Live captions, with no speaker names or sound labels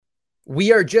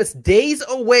We are just days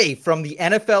away from the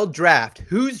NFL draft.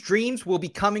 Whose dreams will be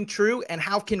coming true, and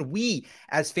how can we,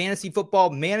 as fantasy football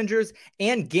managers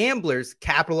and gamblers,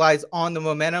 capitalize on the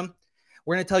momentum?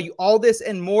 We're going to tell you all this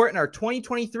and more in our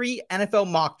 2023 NFL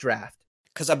mock draft.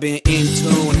 Cause I've been in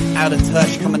tune, out of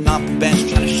touch, coming off the bench,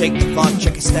 trying to shake the funk,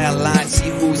 check a stat line, see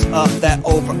who's up, that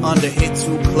over under hit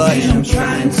too clutch. And I'm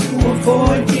trying to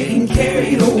avoid getting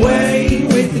carried away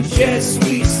with the jet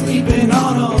sweep, sleeping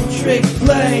on a trick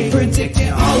play,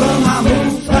 predicting all of my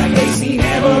moves like they seen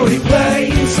every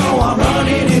play. And so I'm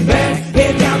running it back,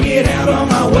 head down, get out of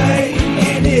my way.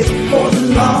 And it's for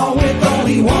the law with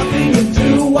only one thing to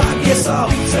do. I guess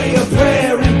I'll say a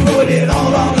prayer and put it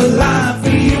all on the line for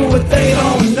you. What they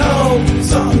don't know,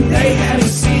 something they haven't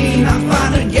seen. I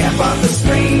find a gap on the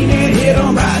screen and hit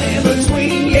them right in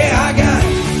between. Yeah, I got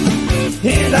it,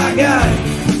 and I got it.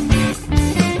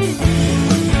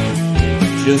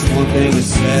 Just one thing to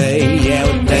say, yeah,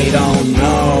 what they don't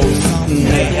know, something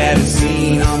they haven't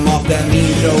seen. I'm off that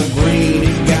mean Joe Green,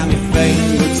 it's got me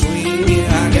fading between.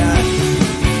 Yeah, I got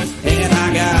it, and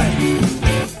I got it.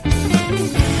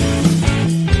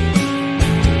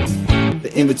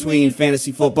 The In Between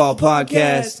Fantasy Football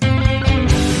Podcast.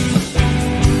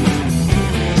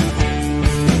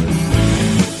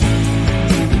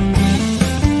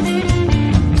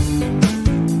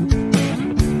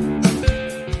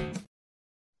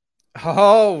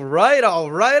 All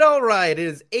right. It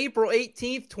is April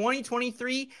 18th,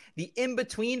 2023. The In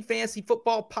Between Fantasy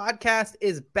Football Podcast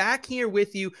is back here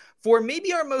with you for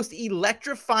maybe our most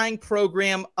electrifying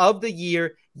program of the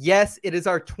year. Yes, it is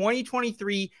our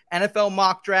 2023 NFL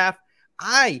mock draft.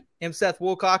 I am Seth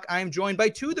Woolcock. I am joined by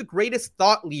two of the greatest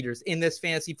thought leaders in this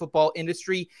fantasy football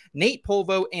industry, Nate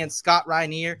Polvo and Scott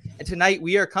Reinier. And tonight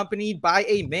we are accompanied by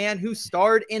a man who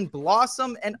starred in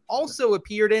Blossom and also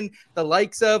appeared in the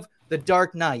likes of The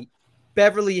Dark Knight,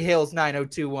 Beverly Hills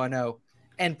 90210,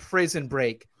 and Prison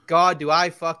Break. God, do I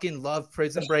fucking love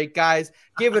Prison Break, guys.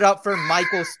 Give it up for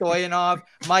Michael Stoyanov.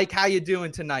 Mike, how you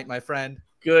doing tonight, my friend?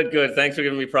 Good. Thanks for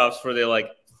giving me props for the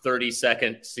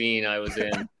 30-second scene I was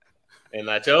in. And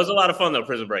that show was a lot of fun, though,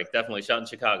 Prison Break. Definitely shot in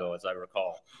Chicago, as I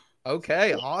recall.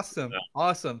 Okay,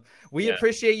 awesome. We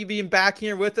appreciate you being back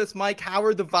here with us, Mike. How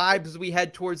are the vibes as we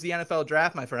head towards the NFL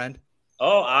draft, my friend?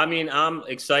 Oh, I mean, I'm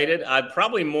excited. I'm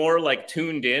probably more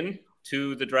tuned in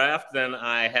to the draft than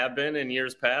I have been in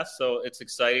years past. So it's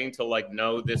exciting to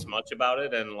know this much about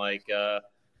it. And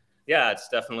it's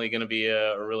definitely going to be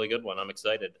a really good one. I'm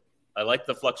excited. I like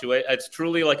the fluctuate. It's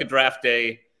truly like a draft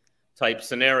day type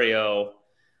scenario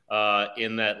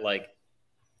in that,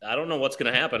 I don't know what's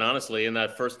going to happen, honestly, in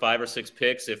that first 5 or 6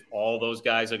 picks. If all those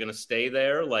guys are going to stay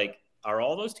there, are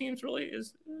all those teams really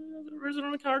is the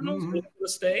Arizona Cardinals going to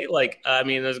stay?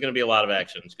 There's going to be a lot of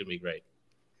action. It's going to be great.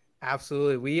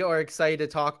 Absolutely. We are excited to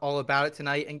talk all about it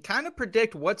tonight and kind of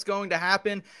predict what's going to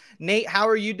happen. Nate, how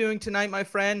are you doing tonight, my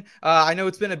friend? I know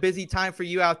it's been a busy time for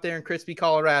you out there in crispy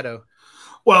Colorado.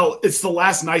 Well, it's the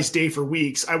last nice day for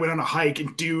weeks. I went on a hike,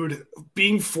 and dude,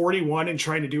 being 41 and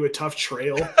trying to do a tough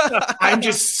trail, I'm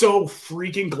just so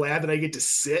freaking glad that I get to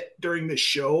sit during this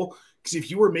show. Because if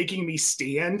you were making me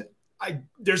stand,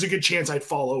 there's a good chance I'd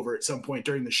fall over at some point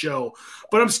during the show.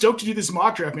 But I'm stoked to do this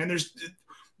mock draft, man. There's,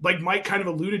 like Mike kind of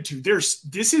alluded to,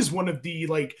 this is one of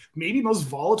the maybe most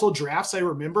volatile drafts I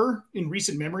remember in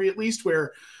recent memory, at least,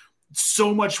 where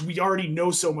we already know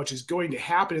so much is going to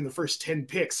happen in the first 10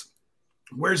 picks.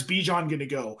 Where's Bijan going to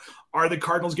go? Are the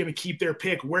Cardinals going to keep their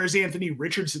pick? Where's Anthony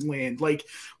Richardson land?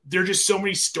 There are just so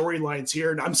many storylines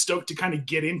here, and I'm stoked to kind of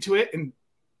get into it. And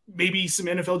maybe some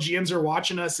NFL GMs are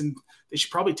watching us, and they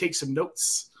should probably take some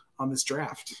notes on this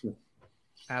draft.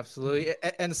 Absolutely.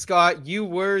 And Scott, you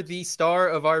were the star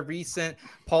of our recent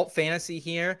Pulp Fantasy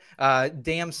here.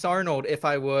 Damn Sarnold, if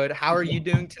I would. How are you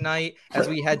doing tonight as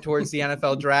we head towards the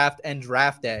NFL draft and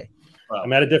draft day?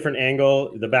 I'm at a different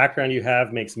angle. The background you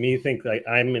have makes me think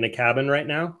I'm in a cabin right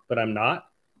now, but I'm not.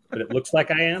 But it looks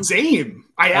like I am. Same.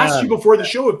 I asked you before the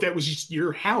show if that was just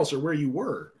your house or where you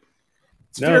were.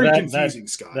 It's very confusing,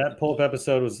 Scott. That Pulp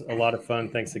episode was a lot of fun.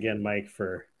 Thanks again, Mike,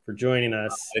 for joining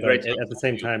us. But at the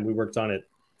same time, we worked on it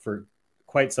for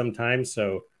quite some time,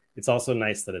 so it's also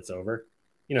nice that it's over.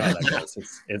 You know how that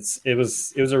goes. It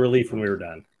was a relief when we were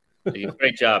done.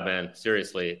 Great job, man.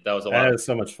 Seriously, that was a lot. That was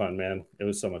so much fun, man. It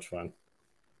was so much fun.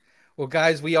 Well,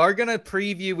 guys, we are going to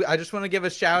preview. I just want to give a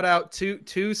shout out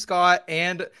to Scott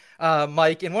and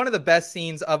Mike in one of the best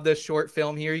scenes of this short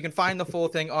film here. You can find the full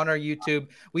thing on our YouTube.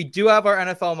 We do have our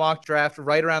NFL mock draft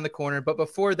right around the corner. But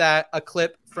before that, a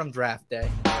clip from draft day.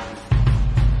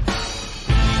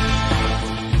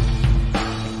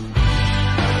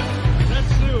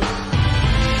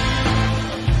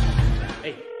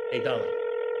 Hey, Hey, darling,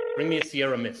 bring me a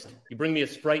Sierra Mist. You bring me a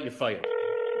Sprite, you're fired.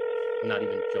 I'm not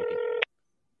even joking.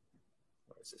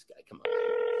 Where's this guy? Come on.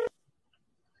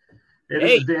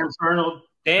 Hey, this is Dan Arnold.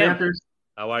 Dan. Panthers.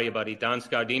 How are you, buddy? Don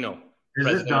Scardino. Is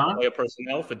President this Don? of Player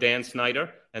Personnel for Dan Snyder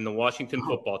and the Washington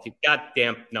football team.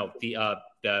 Goddamn, no,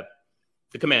 the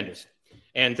Commanders.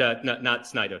 And not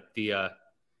Snyder, the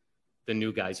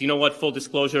new guys. You know what? Full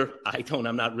disclosure,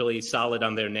 I'm not really solid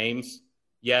on their names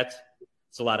yet.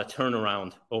 It's a lot of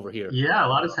turnaround over here. Yeah, a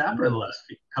lot has happened in the last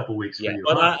couple weeks for you.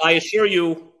 But I assure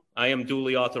you, I am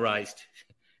duly authorized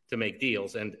to make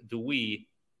deals. And do we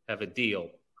have a deal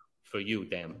for you,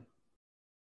 Dan?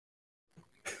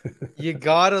 You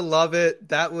gotta love it.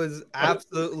 That was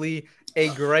absolutely a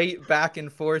great back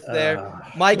and forth there.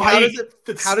 Mike, how does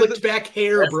it back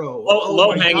hair, bro?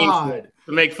 Low hanging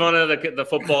to make fun of the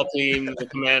football team, the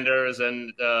Commanders,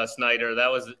 and Snyder. That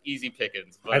was easy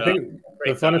pickings. But, I think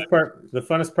the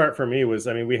funnest part for me was,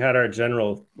 we had our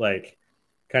general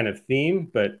kind of theme,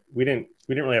 but we didn't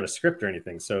really have a script or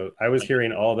anything. So I was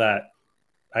hearing all that.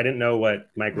 I didn't know what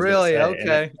Mike was really going to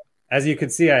say. okay. As you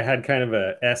could see, I had kind of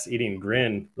a S-eating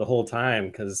grin the whole time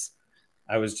because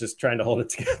I was just trying to hold it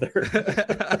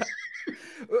together.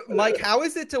 Mike, how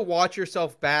is it to watch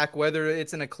yourself back, whether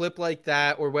it's in a clip like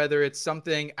that or whether it's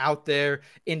something out there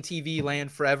in TV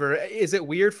land forever? Is it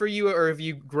weird for you, or have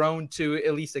you grown to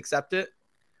at least accept it?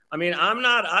 I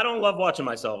don't love watching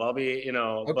myself. I'll be,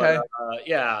 okay.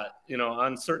 But,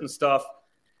 on certain stuff,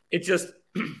 it's just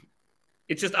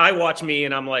I watch me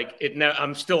and I'm like,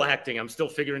 I'm still acting. I'm still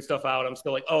figuring stuff out. I'm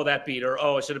still like, oh, that beat, or,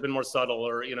 oh, it should have been more subtle,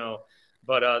 or,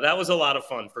 but that was a lot of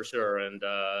fun for sure. And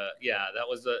that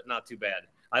was not too bad.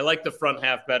 I like the front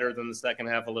half better than the second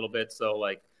half a little bit. So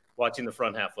watching the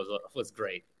front half was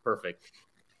great. Perfect.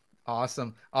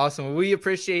 Awesome. We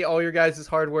appreciate all your guys'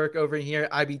 hard work over here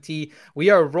at IBT. We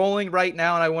are rolling right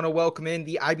now, and I want to welcome in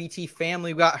the IBT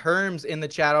family. We got Herms in the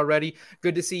chat already.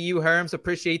 Good to see you, Herms.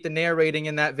 Appreciate the narrating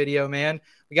in that video, man.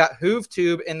 We got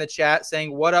HoovTube in the chat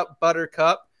saying, what up,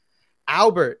 Buttercup?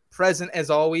 Albert, present as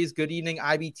always. Good evening,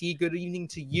 IBT. Good evening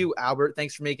to you, Albert.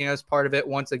 Thanks for making us part of it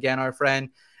once again, our friend.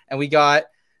 And we got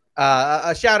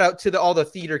a shout out to all the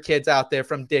theater kids out there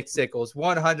from Dick Sickles.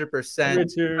 100%.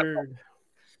 Richard.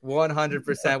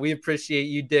 100%. We appreciate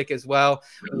you, Dick, as well.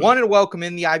 Want to welcome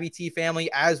in the IBT family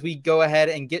as we go ahead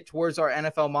and get towards our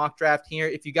NFL mock draft here.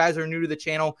 If you guys are new to the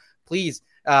channel, please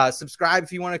subscribe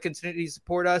if you want to continue to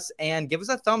support us, and give us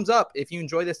a thumbs up if you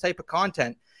enjoy this type of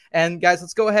content. And guys,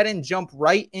 let's go ahead and jump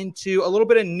right into a little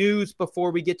bit of news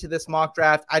before we get to this mock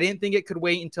draft. I didn't think it could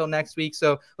wait until next week,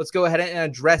 so let's go ahead and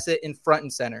address it in front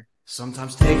and center.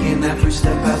 Sometimes taking that first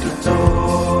step out the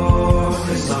door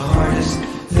is the hardest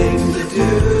thing to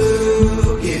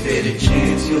do. Give it a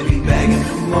chance, you'll be begging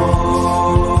for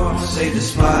more. Save the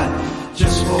spot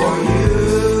just for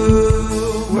you.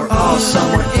 We're all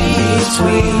somewhere in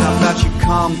between. How about you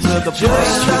come to the place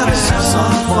we can have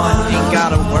some fun? Ain't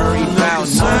gotta worry about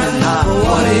knowing not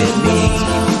what it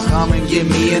means. Come and give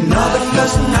me another,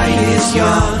 cause the night is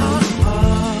young.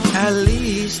 At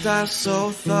least I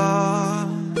so thought.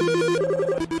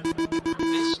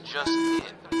 This just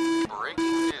in.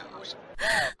 Breaking news.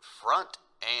 Front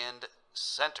and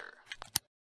center.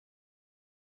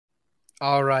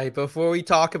 All right, before we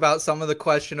talk about some of the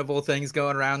questionable things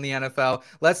going around the NFL,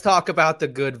 let's talk about the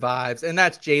good vibes, and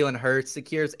that's Jalen Hurts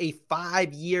secures a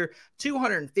 5-year,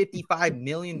 $255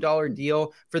 million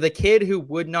deal for the kid who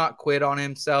would not quit on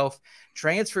himself,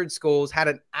 transferred schools, had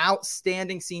an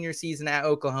outstanding senior season at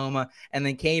Oklahoma, and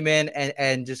then came in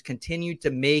and just continued to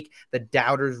make the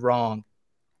doubters wrong.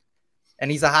 And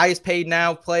he's the highest paid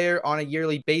now player on a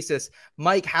yearly basis.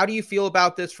 Mike, how do you feel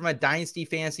about this from a dynasty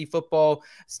fantasy football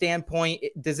standpoint?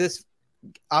 Does this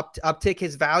uptick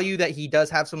his value that he does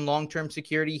have some long-term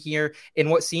security here in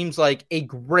what seems like a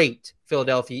great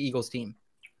Philadelphia Eagles team?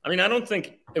 I don't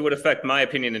think it would affect my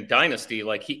opinion in dynasty.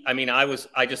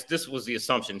 This was the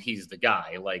assumption he's the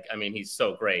guy. He's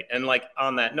so great. And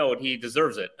on that note, he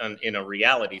deserves it in a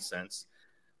reality sense.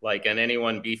 And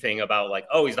anyone beefing about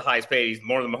he's the highest paid, he's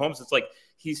more than Mahomes. It's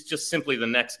he's just simply the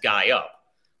next guy up.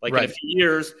 Right. In a few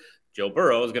years, Joe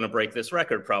Burrow is going to break this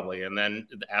record probably. And then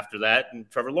after that,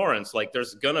 Trevor Lawrence,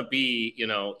 there's going to be,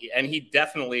 and he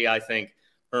definitely, I think,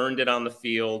 earned it on the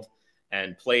field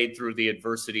and played through the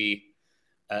adversity,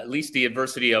 at least the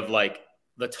adversity of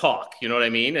the talk, you know what I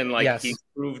mean? And yes. He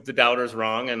proved the doubters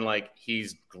wrong, and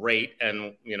he's great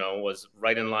and, was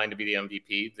right in line to be the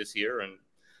MVP this year and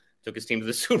took his team to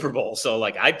the Super Bowl. So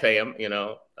I'd pay him,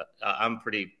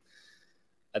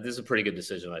 this is a pretty good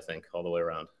decision, I think, all the way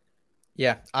around.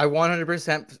 Yeah, I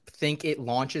 100% think it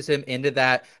launches him into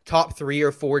that top 3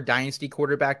 or 4 dynasty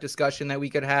quarterback discussion that we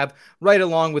could have, right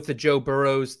along with the Joe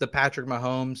Burrows, the Patrick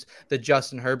Mahomes, the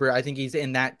Justin Herbert. I think he's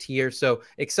in that tier. So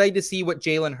excited to see what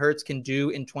Jalen Hurts can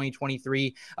do in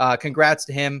 2023. Congrats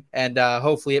to him, and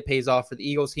hopefully it pays off for the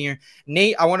Eagles here.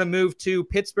 Nate, I want to move to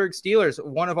Pittsburgh Steelers,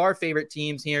 one of our favorite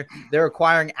teams here. They're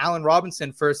acquiring Allen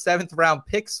Robinson for a 7th-round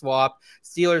pick swap.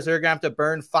 Steelers are going to have to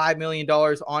burn $5 million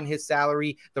on his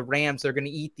salary. The Rams are going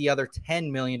to eat the other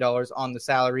 $10 million on the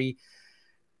salary.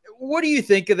 What do you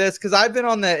think of this? Because I've been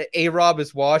on the A-Rob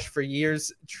is wash for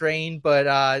years train,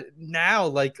 but now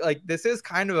like this is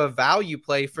kind of a value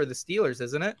play for the Steelers,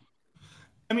 isn't it?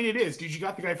 I mean, it is, dude. You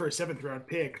got the guy for a 7th-round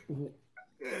pick.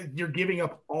 You're giving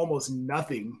up almost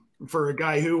nothing for a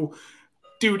guy who,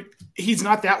 dude, he's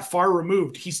not that far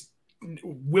removed.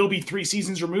 Will be 3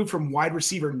 seasons removed from wide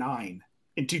receiver 9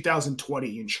 in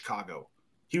 2020 in Chicago.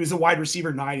 He was a wide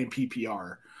receiver 9 in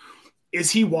PPR.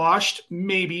 Is he washed?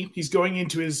 Maybe. He's going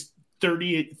into his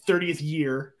 30th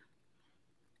year.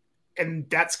 And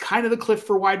that's kind of the cliff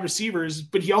for wide receivers,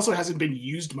 but he also hasn't been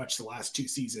used much the last 2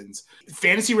 seasons.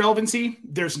 Fantasy relevancy,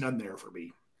 there's none there for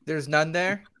me. There's none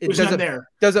there? There's none there.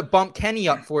 Does it bump Kenny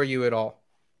up for you at all?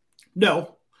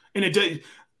 No. And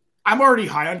I'm already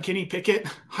high on Kenny Pickett,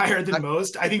 higher than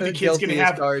most. I think the kid's going to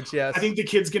have cards, yes. I think the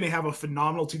kid's going to have a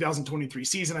phenomenal 2023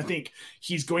 season. I think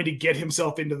he's going to get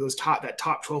himself into that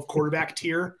top 12 quarterback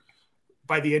tier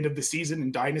by the end of the season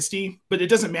in Dynasty. But it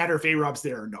doesn't matter if A-Rob's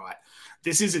there or not.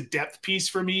 This is a depth piece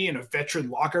for me and a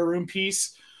veteran locker room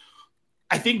piece.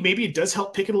 I think maybe it does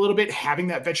help Pickett a little bit having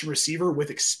that veteran receiver with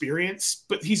experience,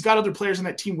 but he's got other players on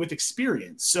that team with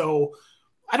experience. So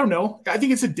I don't know. I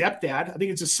think it's a depth ad. I think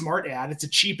it's a smart ad. It's a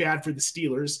cheap ad for the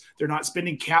Steelers. They're not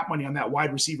spending cap money on that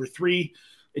wide receiver 3.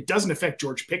 It doesn't affect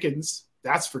George Pickens.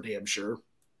 That's for damn sure.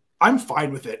 I'm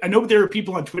fine with it. I know there are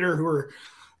people on Twitter who are,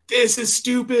 this is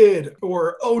stupid,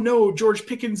 or, oh no, George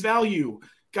Pickens value.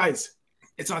 Guys,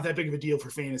 it's not that big of a deal for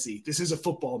fantasy. This is a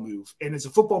football move. And as a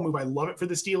football move, I love it for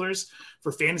the Steelers.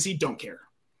 For fantasy, don't care.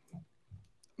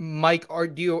 Mike, are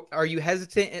you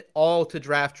hesitant at all to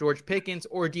draft George Pickens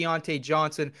or Deontay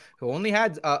Johnson, who only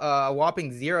had a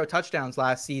whopping 0 touchdowns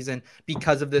last season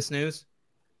because of this news?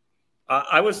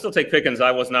 I would still take Pickens. I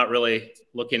was not really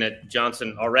looking at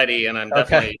Johnson already, and I'm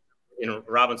definitely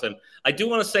Robinson. I do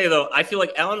want to say, though, I feel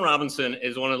like Allen Robinson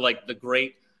is one of like the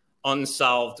great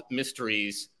unsolved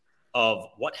mysteries of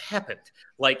what happened.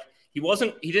 Like he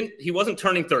wasn't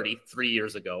turning 30 3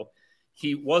 years ago.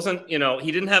 He wasn't,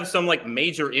 he didn't have some like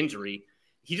major injury.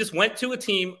 He just went to a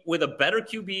team with a better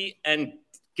QB and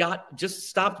just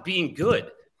stopped being good.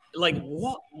 Like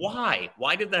what? Why?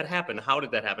 Why did that happen? How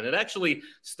did that happen? It actually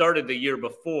started the year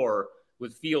before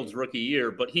with Fields' rookie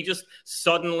year, but he just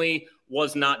suddenly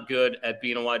was not good at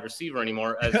being a wide receiver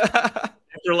anymore.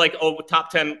 After like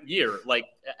top 10 year, like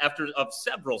after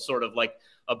several sort of like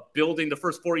building the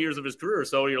first 4 years of his career.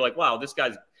 So you're like, wow, this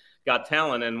guy's got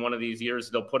talent, and one of these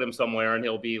years they'll put him somewhere and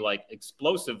he'll be like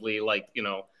explosively, like,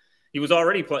 he was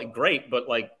already playing great, but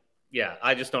like, yeah,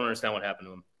 I just don't understand what happened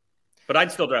to him. But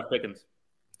I'd still draft Pickens.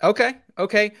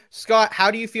 Okay. Scott, how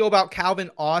do you feel about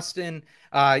Calvin Austin?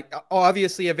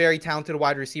 Obviously a very talented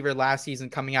wide receiver last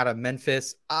season coming out of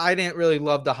Memphis. I didn't really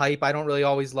love the hype. I don't really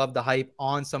always love the hype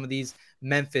on some of these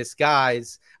Memphis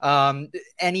guys.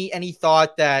 Any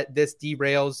thought that this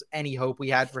derails any hope we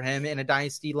had for him in a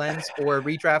dynasty lens or a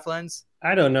redraft lens?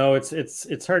 I don't know.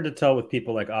 It's hard to tell with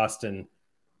people like Austin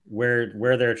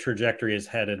where their trajectory is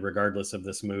headed regardless of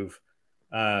this move.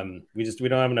 We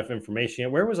don't have enough information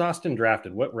yet. Where was Austin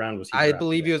drafted? What round was he drafted? I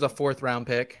believe he was a 4th round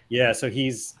pick. Yeah, so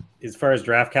he's, as far as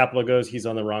draft capital goes, he's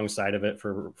on the wrong side of it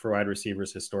for wide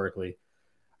receivers historically.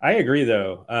 I agree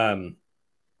though.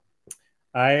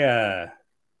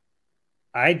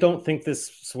 I don't think this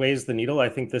sways the needle. I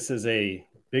think this is a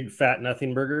big fat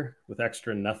nothing burger with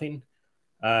extra nothing.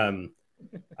 I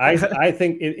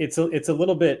think it's a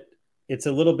little bit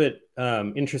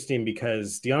interesting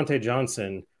because Deontay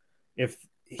Johnson, if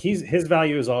his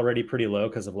value is already pretty low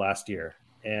because of last year,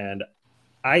 and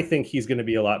I think he's going to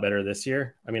be a lot better this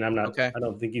year. I mean, I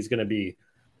don't think he's going to be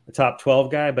a top 12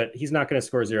 guy, but he's not going to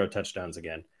score 0 touchdowns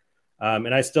again.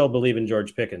 And I still believe in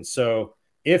George Pickens. So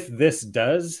if this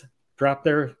does drop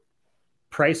their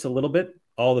price a little bit,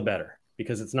 all the better,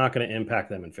 because it's not going to impact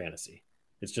them in fantasy.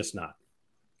 It's just not.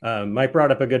 Mike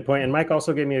brought up a good point, and Mike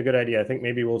also gave me a good idea. I think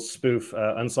maybe we'll spoof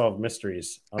Unsolved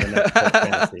Mysteries on the next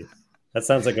fantasy. That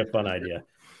sounds like a fun idea.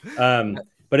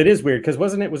 But it is weird because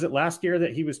was it last year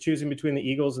that he was choosing between the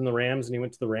Eagles and the Rams, and he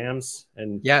went to the Rams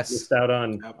and missed out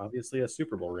on obviously a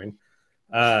Super Bowl ring.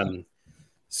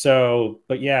 So,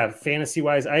 but yeah, fantasy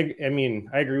wise, I mean,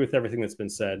 I agree with everything that's been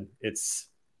said. It's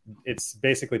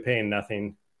basically paying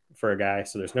nothing for a guy.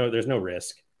 So there's no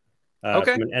risk.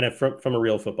 Okay. From a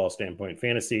real football standpoint,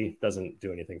 fantasy doesn't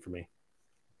do anything for me.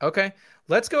 Okay.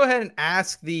 Let's go ahead and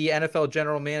ask the NFL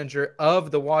general manager of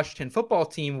the Washington football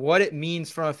team what it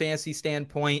means from a fantasy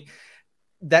standpoint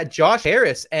that Josh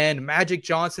Harris and Magic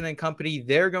Johnson and company,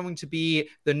 they're going to be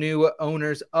the new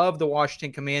owners of the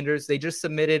Washington Commanders. They just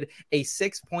submitted a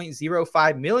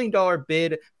 $6.05 million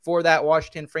bid for that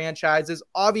Washington franchises.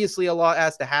 Obviously, a lot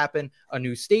has to happen. A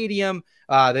new stadium.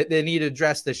 They need to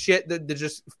address the shit that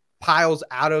just piles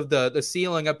out of the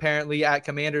ceiling, apparently, at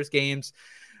Commanders games.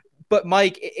 But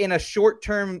Mike, in a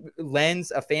short-term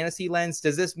lens, a fantasy lens,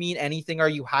 does this mean anything? Are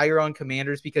you higher on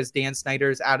Commanders because Dan Snyder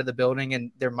is out of the building and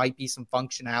there might be some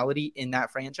functionality in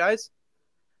that franchise?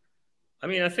 I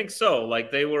mean, I think so.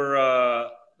 Like they were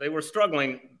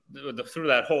struggling through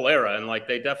that whole era, and like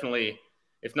they definitely,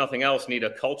 if nothing else, need a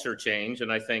culture change. And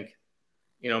I think,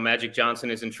 Magic Johnson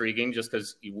is intriguing just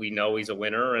because we know he's a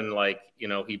winner, and like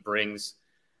he brings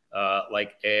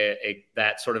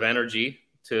that sort of energy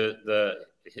to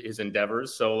his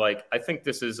endeavors. So like, I think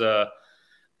this is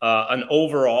an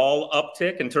overall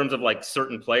uptick in terms of like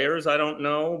certain players. I don't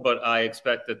know, but I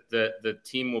expect that the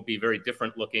team will be very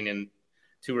different looking in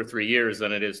 2 or 3 years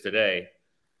than it is today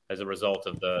as a result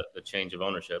of the change of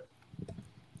ownership.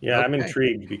 Yeah. Okay. I'm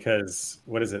intrigued because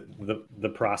what is it? The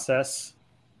process,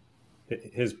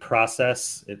 his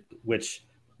process, which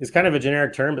is kind of a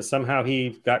generic term, but somehow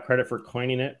he got credit for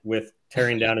coining it with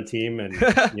tearing down a team and,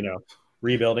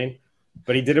 rebuilding.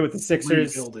 But he did it with the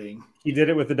Sixers. Rebuilding. He did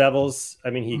it with the Devils. I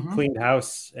mean, he cleaned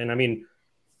house. And I mean,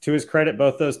 to his credit,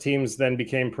 both those teams then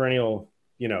became perennial,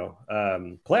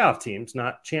 playoff teams,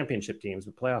 not championship teams,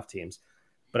 but playoff teams.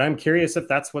 But I'm curious if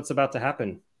that's what's about to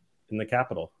happen in the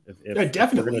Capitol. It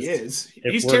definitely is.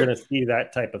 If we're going to see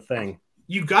that type of thing.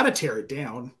 You got to tear it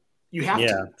down. You have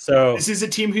to. So this is a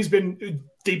team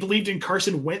they believed in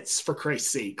Carson Wentz, for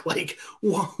Christ's sake. Like,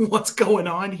 what's going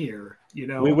on here?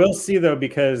 We will see, though,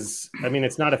 because, I mean,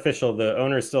 it's not official. The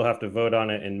owners still have to vote on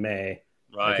it in May.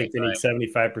 Right, I think they need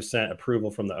 75%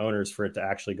 approval from the owners for it to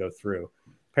actually go through.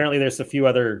 Apparently, there's a few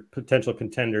other potential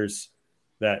contenders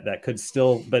that could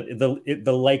still, but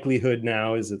the likelihood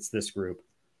now is it's this group,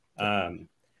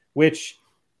 which,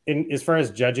 as far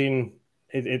as judging,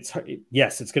 it's going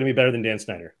to be better than Dan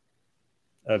Snyder.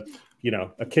 A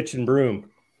kitchen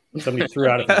broom somebody threw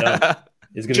out of the dump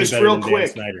is going to be better than Dan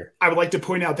Snyder. I would like to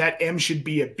point out that M should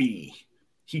be a B.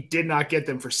 He did not get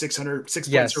them for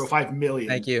 $6.05 million.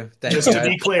 Thank you. Just to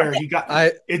be clear, he got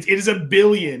it is $1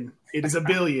 billion. It is $1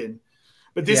 billion.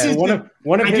 But this is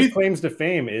one of his claims to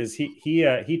fame is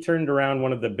he turned around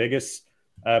one of the biggest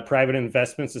private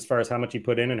investments as far as how much he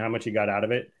put in and how much he got out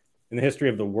of it in the history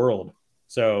of the world.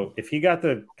 So if he got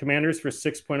the Commanders for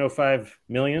 $6.05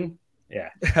 million. Yeah.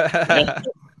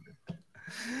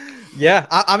 Yeah,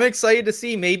 I'm excited to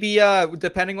see. Maybe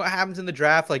depending what happens in the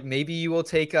draft, like maybe you will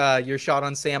take your shot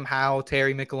on Sam Howell,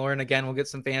 Terry McLaurin. Again, we'll get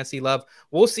some fantasy love.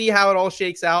 We'll see how it all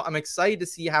shakes out. I'm excited to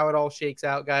see how it all shakes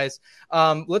out, guys.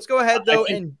 Let's go ahead, though.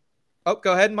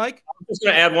 Go ahead, Mike. I'm just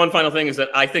going to add one final thing is that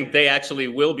I think they actually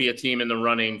will be a team in the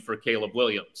running for Caleb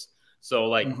Williams. So,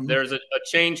 like, there's a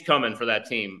change coming for that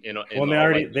team. They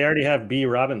already have B.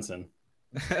 Robinson.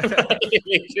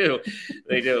 They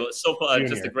do. So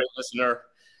just a great listener.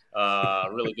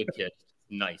 Really good kid.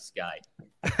 Nice guy.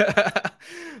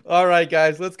 All right,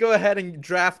 guys, let's go ahead and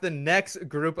draft the next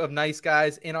group of nice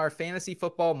guys in our fantasy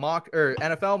football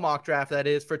NFL mock draft, that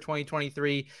is, for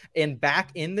 2023. And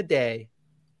back in the day,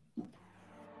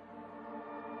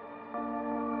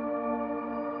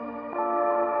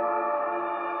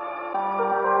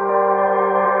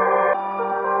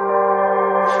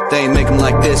 They ain't make them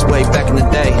like this way back in the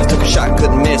day. Took a shot,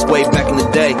 couldn't miss way back in the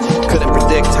day. Couldn't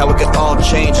predict how it could all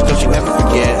change. Don't you ever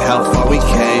forget how far we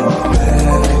came.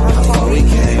 How far we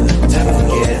came. Never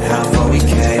forget how far we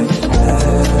came.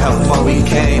 How far we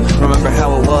came. Remember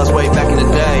how it was way back in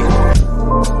the day.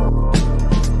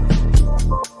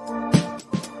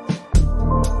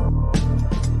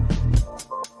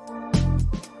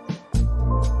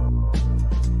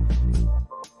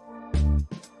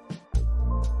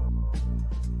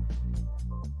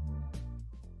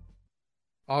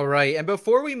 All right. And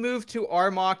before we move to our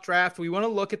mock draft, we want to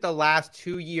look at the last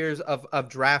 2 years of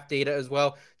draft data as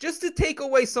well, just to take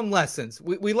away some lessons.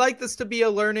 We like this to be a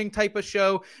learning type of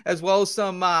show, as well as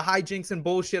some hijinks and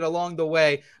bullshit along the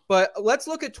way. But let's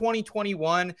look at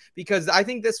 2021, because I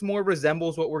think this more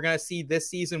resembles what we're going to see this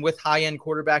season with high-end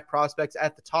quarterback prospects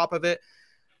at the top of it.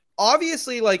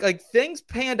 obviously like things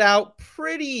panned out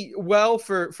pretty well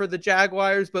for the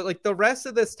Jaguars, but like the rest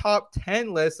of this top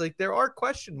 10 list, like there are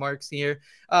question marks here.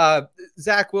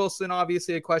 Zach Wilson,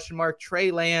 obviously a question mark.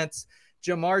 Trey Lance,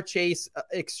 Jamar Chase,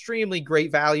 extremely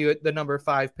great value at the number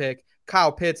 5 pick.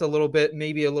 Kyle Pitts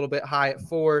maybe a little bit high at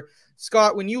 4.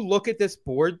 Scott, when you look at this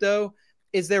board though,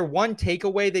 is there one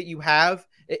takeaway that you have?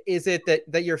 Is it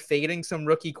that you're fading some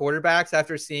rookie quarterbacks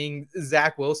after seeing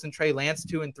Zach Wilson, Trey Lance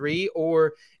 2 and 3,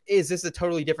 or is this a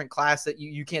totally different class that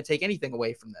you can't take anything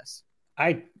away from this?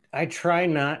 I try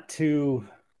not to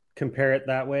compare it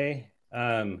that way,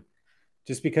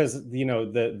 just because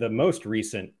the most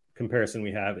recent comparison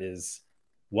we have is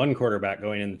one quarterback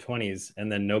going in the 20s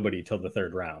and then nobody till the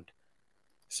 3rd round.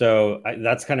 So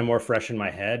that's kind of more fresh in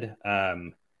my head.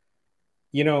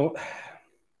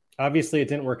 Obviously it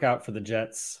didn't work out for the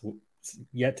Jets. It's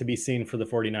yet to be seen for the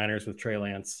 49ers with Trey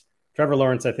Lance. Trevor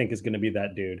Lawrence, I think, is going to be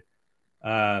that dude.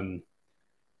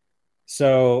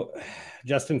 So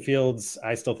Justin Fields,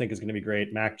 I still think is going to be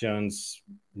great. Mac Jones,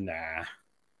 nah.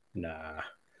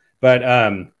 But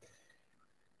I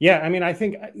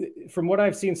think from what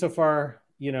I've seen so far,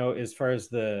 as far as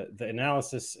the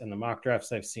analysis and the mock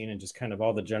drafts I've seen and just kind of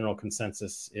all the general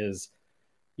consensus is,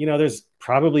 there's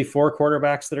probably 4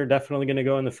 quarterbacks that are definitely going to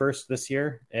go in the 1st this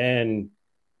year. And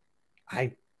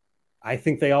I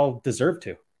think they all deserve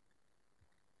to.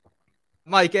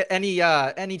 Mike, any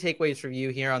takeaways from you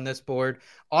here on this board?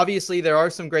 Obviously, there are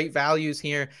some great values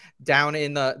here down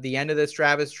in the end of this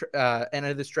draft.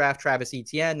 Travis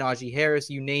Etienne, Najee Harris,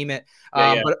 you name it.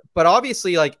 But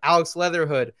obviously, like Alex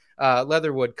Leatherwood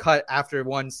cut after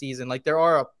one season. Like there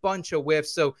are a bunch of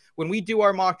whiffs. So when we do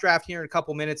our mock draft here in a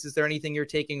couple minutes, is there anything you're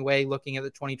taking away looking at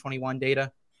the 2021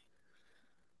 data?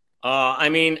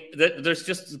 There's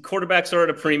just quarterbacks are at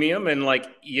a premium, and like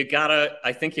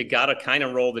I think you gotta kind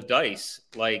of roll the dice.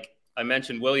 Like I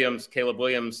mentioned Caleb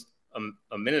Williams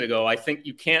a minute ago. I think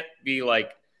you can't be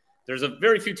like, there's a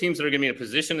very few teams that are going to be in a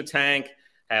position to tank,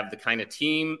 have the kind of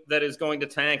team that is going to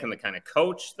tank, and the kind of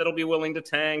coach that'll be willing to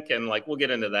tank. And like, we'll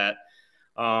get into that.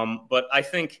 But I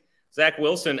think Zach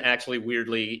Wilson actually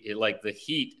weirdly, like the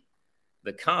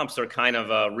comps are kind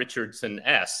of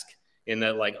Richardson-esque. In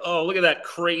that, like, oh, look at that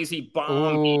crazy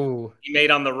bomb he made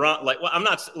on the run. Like, well, I'm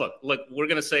not. Look, we're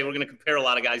gonna compare a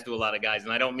lot of guys to a lot of guys,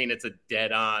 and I don't mean it's a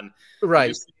dead on.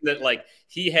 Right. That like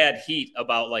he had heat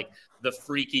about like the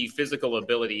freaky physical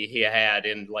ability he had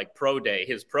in like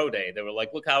his pro day. They were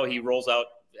like, look how he rolls out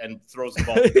and throws the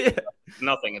ball.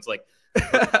 Nothing. It's like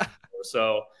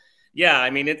so. Yeah,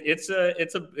 I mean it's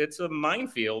a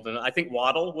minefield, and I think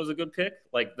Waddle was a good pick.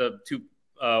 Like the 2.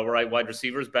 Wide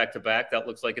receivers back to back. That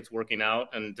looks like it's working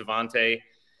out. And Devontae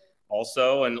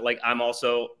also. And like, I'm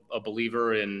also a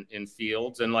believer in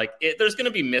Fields, and like, there's going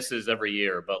to be misses every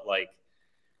year, but like,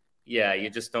 yeah,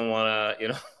 you just don't want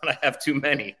to have too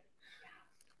many.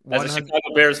 As a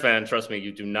Chicago Bears fan, trust me,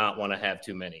 you do not want to have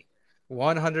too many.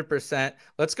 100%.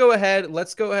 Let's go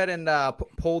ahead and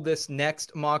pull this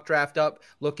next mock draft up,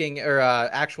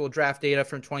 actual draft data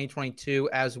from 2022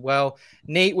 as well.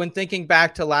 Nate, when thinking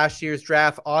back to last year's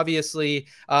draft, obviously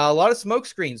a lot of smoke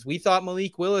screens. We thought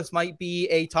Malik Willis might be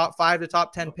a top 5 to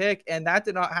top 10 pick, and that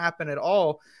did not happen at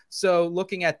all. So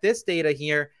looking at this data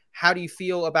here, how do you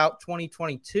feel about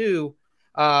 2022?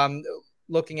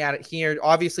 Looking at it here,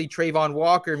 obviously Trayvon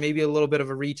Walker, maybe a little bit of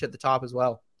a reach at the top as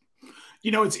well.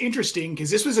 It's interesting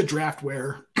because this was a draft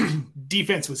where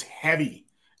defense was heavy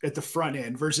at the front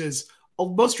end versus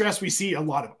most drafts we see a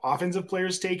lot of offensive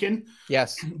players taken.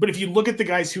 Yes. But if you look at the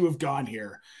guys who have gone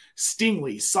here,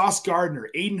 Stingley, Sauce Gardner,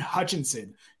 Aiden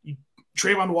Hutchinson,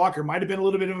 Trayvon Walker might have been a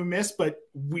little bit of a miss, but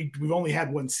we've only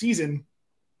had one season.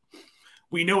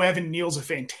 We know Evan Neal's a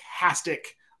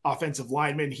fantastic offensive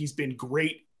lineman. He's been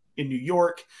great in New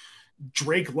York.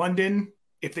 Drake London,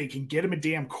 if they can get him a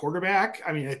damn quarterback,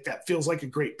 I mean, that feels like a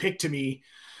great pick to me.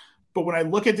 But when I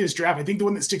look at this draft, I think the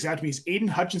one that sticks out to me is Aiden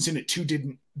Hutchinson at 2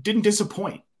 didn't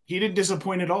disappoint. He didn't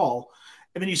disappoint at all.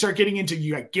 And then you start getting into,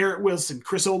 you got Garrett Wilson,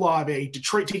 Chris Olave,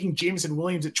 Detroit taking Jameson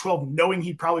Williams at 12, knowing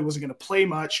he probably wasn't going to play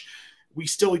much.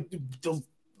 The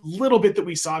little bit that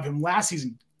we saw of him last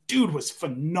season, dude was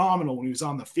phenomenal when he was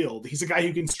on the field. He's a guy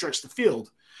who can stretch the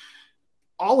field.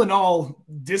 All in all,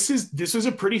 this was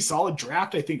a pretty solid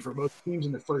draft, I think, for both teams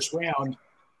in the first round.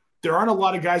 There aren't a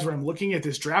lot of guys where I'm looking at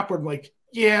this draft where I'm like,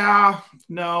 yeah,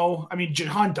 no. I mean,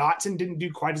 Jahan Dotson didn't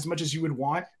do quite as much as you would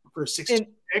want for a 16th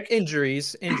pick.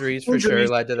 Injuries for sure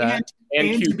led to that. And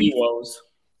QB woes.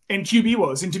 And QB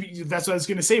woes. And that's what I was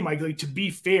going to say, Mike. Like, to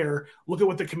be fair, look at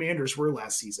what the Commanders were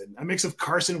last season. A mix of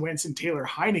Carson Wentz and Taylor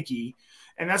Heineke.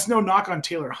 And that's no knock on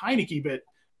Taylor Heineke, but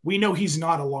we know he's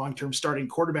not a long-term starting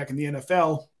quarterback in the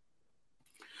NFL.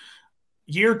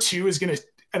 year 2 is going to,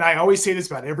 and I always say this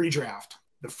about every draft.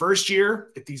 The first year,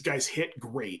 if these guys hit,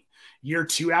 great. Year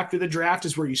 2 after the draft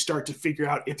is where you start to figure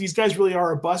out if these guys really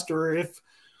are a bust or if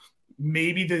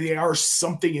maybe they are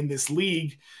something in this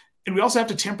league. And we also have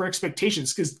to temper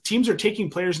expectations because teams are taking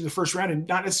players in the first round and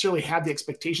not necessarily have the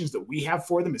expectations that we have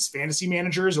for them as fantasy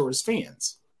managers or as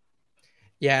fans.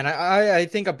 Yeah, and I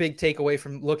think a big takeaway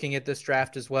from looking at this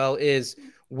draft as well is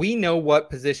we know what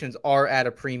positions are at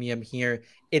a premium here.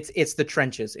 It's the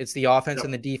trenches. It's the offense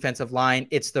and the defensive line.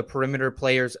 It's the perimeter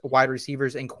players, wide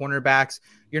receivers, and cornerbacks.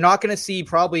 You're not going to see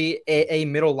probably a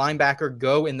middle linebacker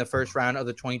go in the first round of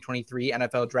the 2023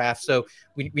 NFL draft. So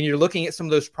when you're looking at some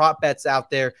of those prop bets out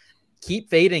there,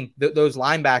 keep fading those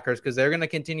linebackers because they're going to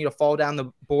continue to fall down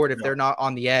the board if they're not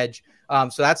on the edge.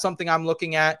 So that's something I'm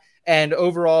looking at. And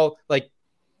overall, like,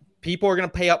 people are going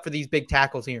to pay up for these big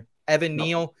tackles here. Evan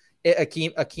Neal,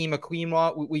 Akeem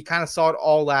Akinwumi, we kind of saw it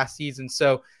all last season.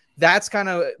 So that's kind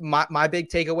of my big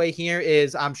takeaway here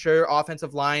is I'm sure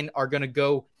offensive line are going to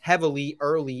go heavily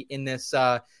early in this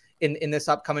in this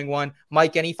upcoming one.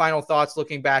 Mike, any final thoughts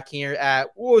looking back here at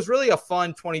what was really a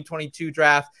fun 2022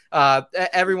 draft?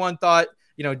 Everyone thought,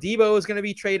 Debo was going to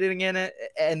be traded again,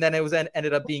 and then it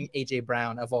ended up being A.J.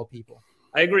 Brown of all people.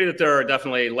 I agree that there are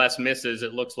definitely less misses,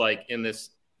 it looks like, in this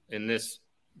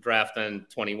draft than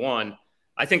 21.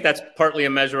 I think that's partly a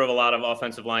measure of a lot of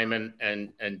offensive linemen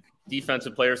and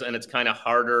defensive players, and it's kind of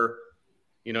harder.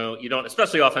 You don't,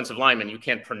 especially offensive linemen, you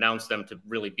can't pronounce them to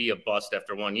really be a bust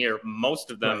after 1 year. Most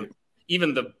of them, right,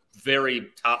 even the very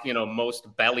top, most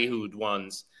ballyhooed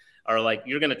ones are like,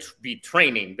 you're going to be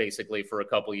training basically for a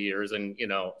couple years. And,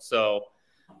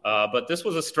 but this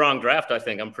was a strong draft. I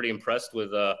think I'm pretty impressed with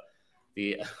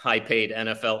the high paid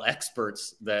NFL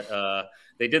experts that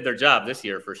they did their job this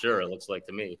year for sure. It looks like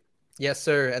to me. Yes,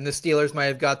 sir. And the Steelers might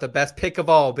have got the best pick of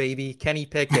all, baby. Kenny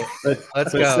Pickett.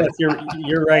 Let's go. Seth,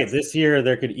 you're right. This year,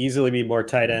 there could easily be more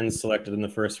tight ends selected in the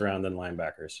first round than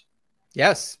linebackers.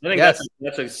 Yes. I think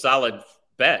that's a solid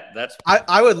bet.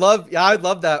 I'd love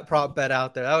that prop bet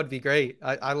out there. That would be great.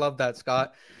 I love that,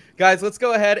 Scott. Guys, let's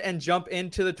go ahead and jump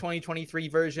into the 2023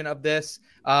 version of this.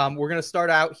 We're going to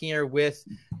start out here with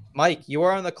Mike. You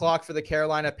are on the clock for the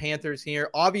Carolina Panthers here.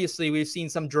 Obviously, we've seen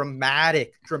some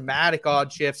dramatic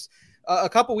odd shifts. A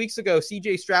couple weeks ago,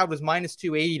 CJ Stroud was minus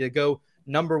 280 to go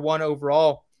number 1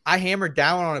 overall. I hammered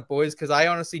down on it, boys, because I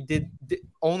honestly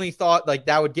only thought like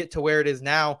that would get to where it is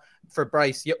now for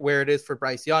Bryce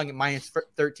Young at minus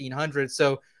 1,300.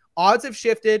 So odds have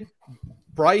shifted.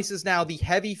 Bryce is now the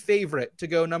heavy favorite to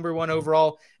go number 1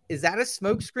 overall. Is that a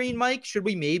smokescreen, Mike? Should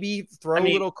we maybe throw a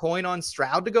little coin on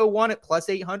Stroud to go 1 at plus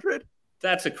 800?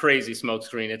 That's a crazy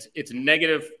smokescreen. It's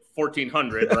negative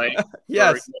 1,400, right?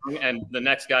 Yes. And the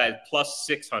next guy is plus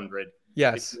 600.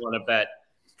 Yes. If you want to bet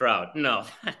Stroud. No,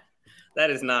 that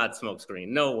is not smokescreen.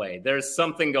 No way. There's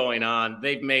something going on.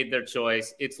 They've made their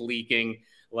choice. It's leaking.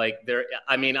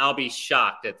 I'll be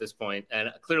shocked at this point,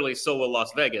 and clearly so will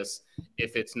Las Vegas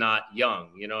if it's not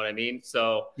Young. You know what I mean?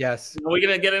 So yes, we're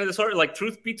gonna get into this order. Like,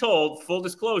 truth be told, full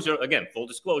disclosure.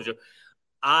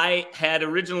 I had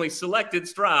originally selected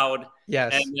Stroud.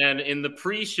 Yes, and then in the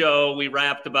pre-show we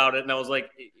rapped about it, and I was like,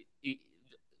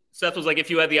 Seth was like, if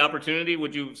you had the opportunity,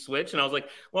 would you switch? And I was like,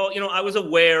 well, I was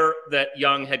aware that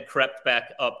Young had crept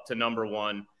back up to number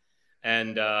 1.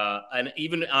 And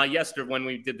even yesterday when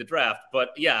we did the draft, but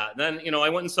yeah, then, I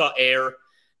went and saw Air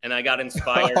and I got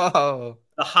inspired. The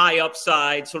high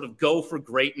upside sort of go for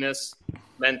greatness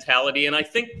mentality. And I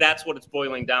think that's what it's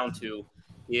boiling down to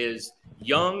is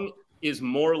Young is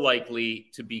more likely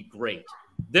to be great.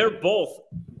 They're both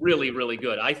really, really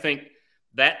good. I think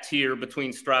that tier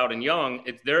between Stroud and Young,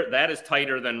 that is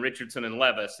tighter than Richardson and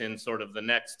Levis in sort of the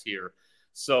next tier.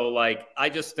 So I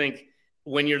just think,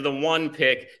 when you're the 1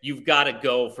 pick, you've got to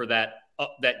go for that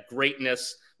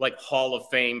greatness, like Hall of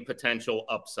Fame potential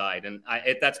upside. And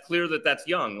that's clear that's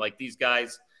Young. Like, these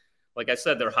guys, like I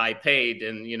said, they're high paid.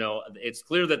 And, it's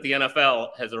clear that the NFL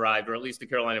has arrived, or at least the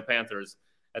Carolina Panthers,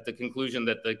 at the conclusion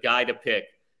that the guy to pick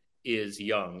is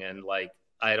Young. And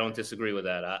I don't disagree with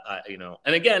that.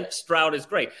 And again, Stroud is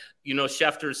great.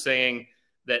 Schefter's saying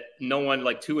that no one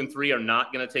 2 and 3 are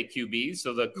not going to take QBs.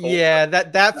 So the Colts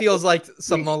that feels like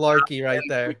some malarkey right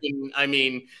there.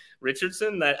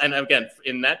 Richardson, and again,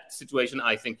 in that situation,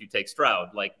 I think you take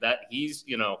Stroud like that. He's,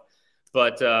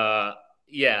 but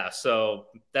so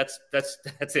that's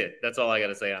it. That's all I got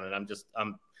to say on it.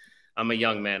 I'm a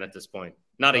young man at this point,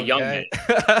 not a young man,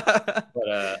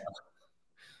 but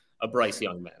a Bryce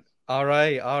Young man. All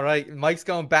right. Mike's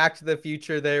going back to the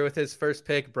future there with his first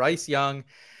pick, Bryce Young.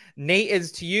 Nate,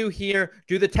 is to you here.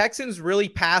 Do the Texans really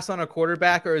pass on a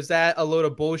quarterback, or is that a load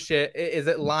of bullshit? Is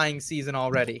it lying season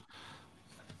already?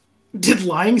 Did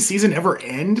lying season ever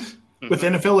end with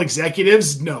NFL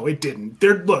executives? No, it didn't.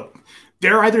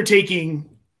 They're either taking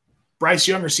Bryce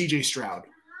Young or CJ Stroud.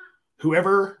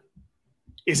 Whoever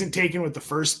isn't taken with the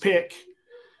first pick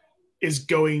is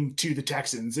going to the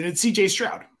Texans, and it's CJ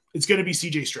Stroud. It's going to be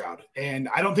CJ Stroud. And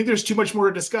I don't think there's too much more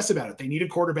to discuss about it. They need a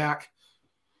quarterback.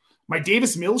 My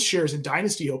Davis Mills shares in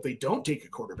Dynasty hope they don't take a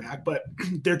quarterback, but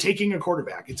they're taking a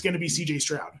quarterback. It's going to be CJ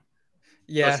Stroud.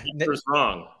 Yeah. Nate's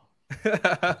wrong.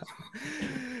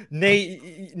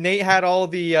 Nate had all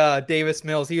the Davis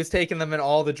Mills. He was taking them in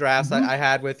all the drafts I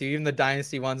had with you, even the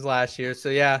Dynasty ones last year. So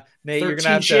yeah, Nate, you're going to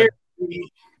have to.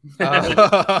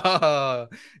 Oh,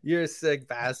 you're a sick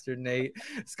bastard, Nate.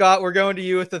 Scott, we're going to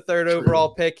you with the third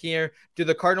overall pick here. Do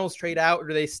the Cardinals trade out, or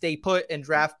do they stay put and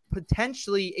draft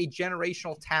potentially a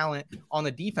generational talent on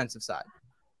the defensive side?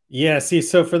 Yeah, see,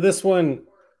 so for this one,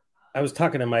 I was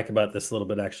talking to Mike about this a little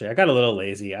bit, actually. I got a little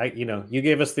lazy. You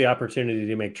gave us the opportunity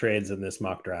to make trades in this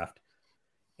mock draft.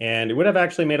 And it would have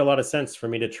actually made a lot of sense for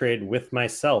me to trade with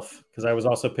myself, because I was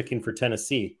also picking for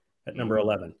Tennessee at number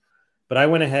 11. But I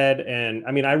went ahead and,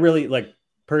 I really,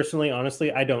 personally,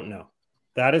 honestly, I don't know.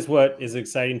 That is what is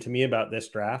exciting to me about this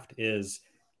draft is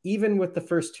even with the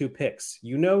first two picks,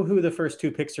 you know who the first two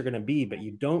picks are going to be, but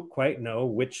you don't quite know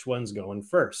which one's going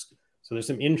first. So there's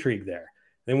some intrigue there.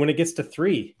 Then when it gets to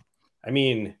 3,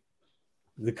 the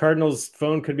Cardinals'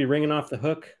 phone could be ringing off the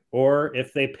hook, or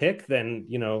if they pick, then,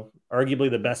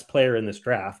 arguably the best player in this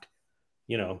draft,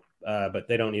 but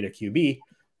they don't need a QB.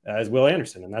 Is Will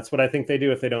Anderson, and that's what I think they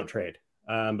do if they don't trade.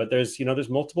 But there's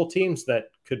multiple teams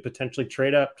that could potentially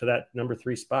trade up to that number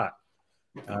 3 spot.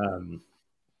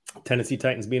 Tennessee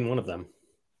Titans being one of them.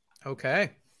 Okay.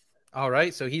 All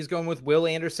right. So he's going with Will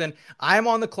Anderson. I'm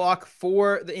on the clock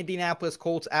for the Indianapolis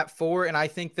Colts at 4, and I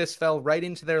think this fell right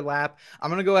into their lap. I'm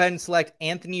going to go ahead and select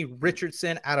Anthony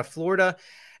Richardson out of Florida.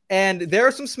 And there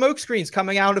are some smoke screens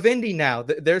coming out of Indy now.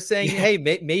 They're saying, hey,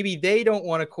 maybe they don't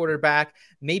want a quarterback.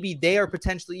 Maybe they are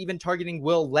potentially even targeting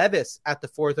Will Levis at the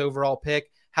 4th overall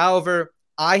pick. However,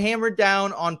 I hammered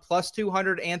down on plus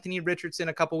 200 Anthony Richardson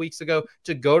a couple weeks ago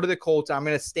to go to the Colts. I'm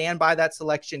going to stand by that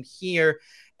selection here.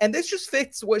 And this just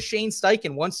fits what Shane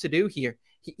Steichen wants to do here.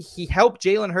 He helped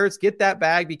Jalen Hurts get that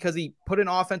bag because he put an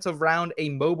offensive round a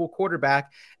mobile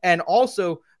quarterback. And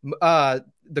also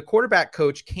the quarterback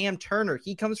coach, Cam Turner,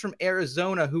 he comes from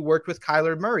Arizona, who worked with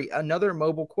Kyler Murray, another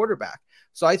mobile quarterback.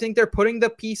 So I think they're putting the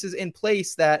pieces in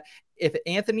place that if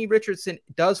Anthony Richardson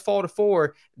does fall to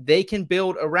 4, they can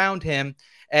build around him.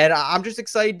 And I'm just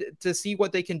excited to see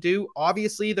what they can do.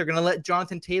 Obviously, they're going to let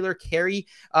Jonathan Taylor carry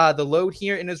the load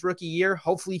here in his rookie year.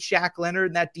 Hopefully, Shaq Leonard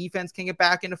and that defense can get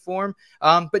back into form.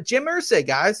 But Jim Irsay,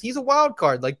 guys, he's a wild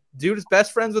card. Dude is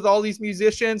best friends with all these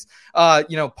musicians,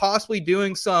 possibly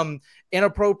doing some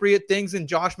inappropriate things in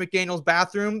Josh McDaniels'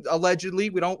 bathroom, allegedly.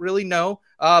 We don't really know.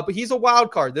 But he's a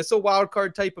wild card. This is a wild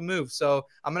card type of move. So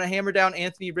I'm going to hammer down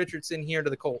Anthony Richardson here to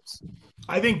the Colts.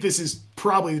 I think this is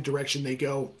probably the direction they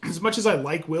go. As much as I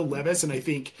like Will Levis, and I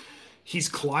think he's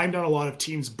climbed on a lot of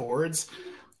teams' boards,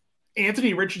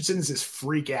 Anthony Richardson's this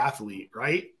freak athlete,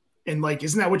 right? And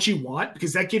isn't that what you want?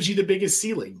 Because that gives you the biggest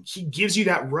ceiling. He gives you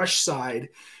that rush side,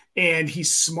 and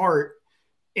he's smart.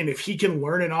 And if he can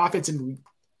learn an offense and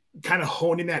kind of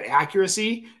hone in that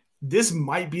accuracy, this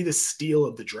might be the steal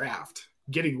of the draft,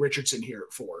 getting Richardson here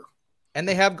at 4. And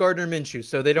they have Gardner Minshew,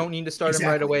 so they don't need to start him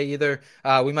right away either.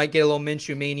 We might get a little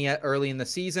Minshew mania early in the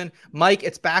season. Mike,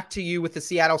 it's back to you with the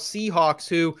Seattle Seahawks,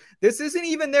 who this isn't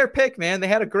even their pick, man. They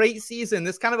had a great season.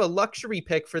 This kind of a luxury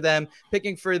pick for them,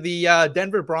 picking for the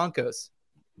Denver Broncos.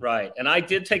 Right. And I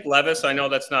did take Levis. I know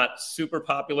that's not super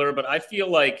popular, but I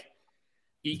feel like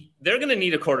they're going to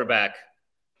need a quarterback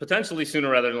potentially sooner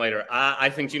rather than later. I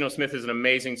think Geno Smith is an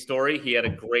amazing story. He had a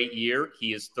great year.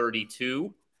 He is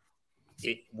 32.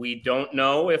 We don't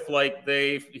know if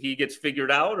he gets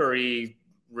figured out or he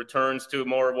returns to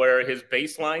more where his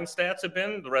baseline stats have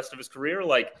been the rest of his career.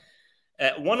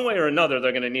 One way or another,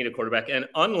 they're going to need a quarterback. And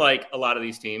unlike a lot of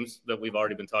these teams that we've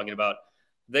already been talking about,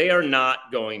 they are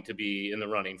not going to be in the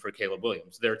running for Caleb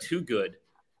Williams. They're too good.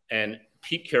 And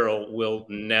Pete Carroll will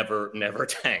never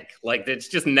tank. It's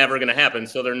just never going to happen.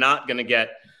 So they're not going to get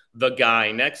the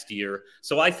guy next year.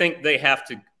 So I think they have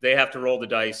to roll the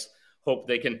dice, hope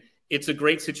they can. It's a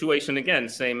great situation again,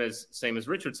 same as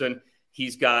Richardson. He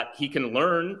can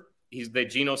learn.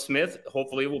 Geno Smith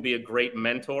hopefully will be a great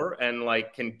mentor and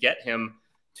can get him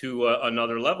to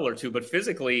another level or two. But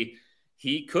physically,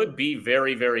 he could be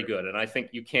very, very good. And I think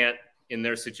you can't, in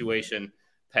their situation,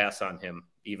 pass on him,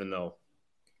 even though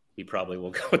he probably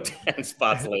will go 10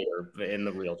 spots later in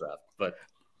the real draft. But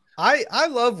I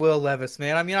love Will Levis,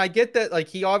 man. I mean, I get that, like,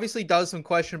 he obviously does some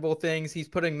questionable things. He's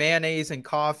putting mayonnaise in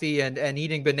coffee and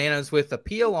eating bananas with a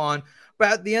peel on.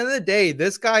 But at the end of the day,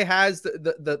 this guy has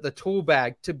the tool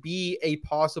bag to be a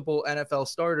possible NFL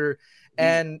starter.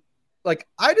 And like,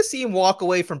 I just see him walk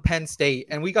away from Penn State,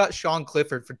 and we got Sean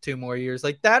Clifford for 2 more years.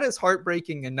 Like, that is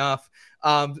heartbreaking enough.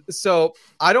 So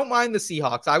I don't mind the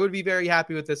Seahawks. I would be very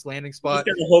happy with this landing spot.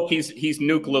 Just gonna hope he's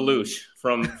Nuke LaLoosh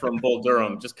from Bull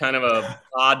Durham, just kind of a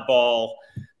oddball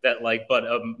that, like, but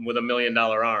with $1 million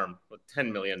arm, with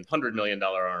 $10 million, $100 million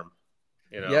arm.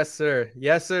 You know? Yes, sir.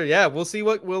 Yes, sir. Yeah, we'll see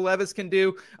what Will Levis can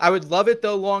do. I would love it,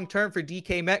 though, long-term for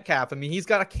DK Metcalf. I mean, he's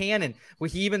got a cannon. Well,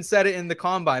 he even said it in the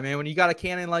combine, man. When you got a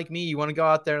cannon like me, you want to go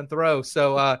out there and throw.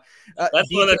 So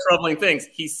that's one of the troubling things.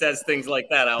 He says things like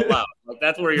that out loud. Like,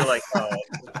 that's where you're like, oh,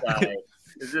 this guy,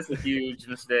 is this a huge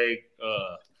mistake?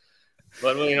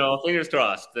 But, you know, fingers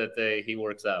crossed that he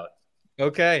works out.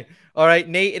 Okay. All right,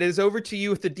 Nate, it is over to you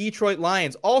with the Detroit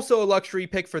Lions. Also a luxury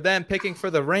pick for them, picking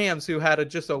for the Rams, who had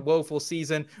just a woeful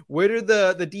season. Where do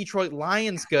the Detroit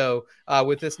Lions go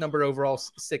with this number overall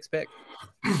 6 pick?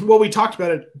 Well, we talked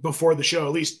about it before the show.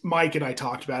 At least Mike and I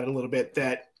talked about it a little bit,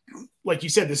 that, like you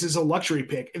said, this is a luxury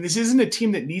pick. And this isn't a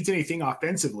team that needs anything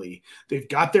offensively. They've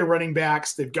got their running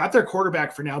backs. They've got their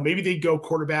quarterback for now. Maybe they go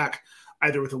quarterback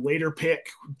either with a later pick,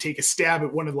 take a stab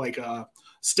at one of like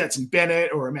Stetson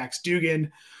Bennett or a Max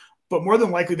Duggan, but more than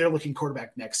likely they're looking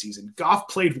quarterback next season. Goff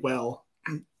played well.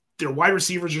 Their wide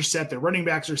receivers are set. Their running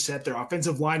backs are set. Their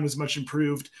offensive line was much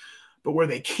improved. But where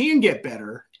they can get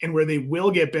better and where they will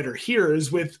get better here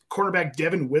is with cornerback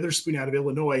Devin Witherspoon out of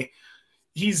Illinois.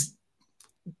 I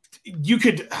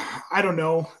don't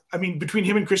know. I mean, between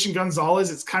him and Christian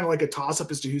Gonzalez, it's kind of like a toss-up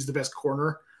as to who's the best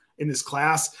corner in this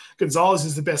class. Gonzalez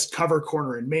is the best cover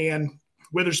corner in man.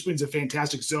 Witherspoon's a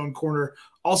fantastic zone corner,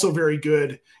 also very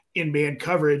good in man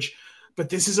coverage. But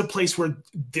this is a place where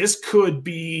this could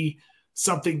be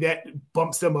something that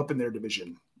bumps them up in their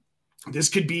division. This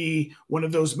could be one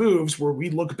of those moves where we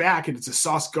look back and it's a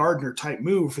Sauce Gardner type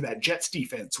move for that Jets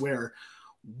defense where,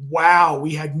 wow,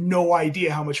 we had no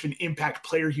idea how much of an impact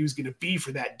player he was going to be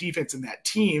for that defense and that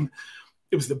team.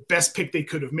 It was the best pick they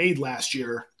could have made last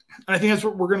year. And I think that's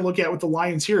what we're going to look at with the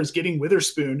Lions here is getting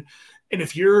Witherspoon. And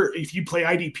if you play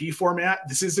IDP format,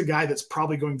 this is a guy that's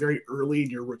probably going very early in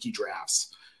your rookie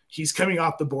drafts. He's coming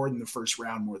off the board in the first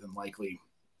round, more than likely.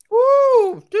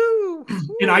 Woo, dude.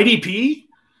 In IDP,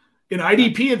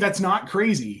 that's not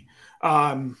crazy.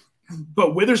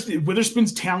 But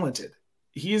Witherspoon's talented.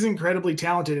 He is incredibly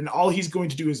talented, and all he's going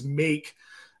to do is make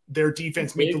their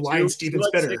defense, make the Lions defense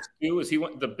better. 6'2"? Is he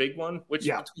the big one?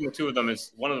 Between the two of them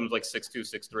is one of them is like 6'2",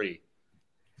 6'3".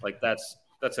 Like that's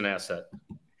an asset.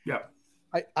 Yeah.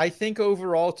 I think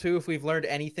overall, too, if we've learned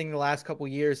anything the last couple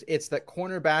of years, it's that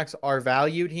cornerbacks are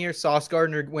valued here. Sauce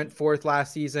Gardner went 4th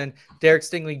last season. Derek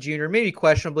Stingley Jr. maybe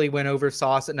questionably went over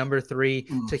Sauce at number 3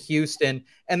 to Houston.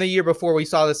 And the year before, we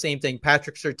saw the same thing.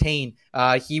 Patrick Surtain,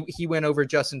 he went over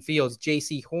Justin Fields.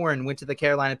 J.C. Horn went to the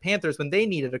Carolina Panthers when they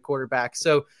needed a quarterback.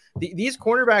 So these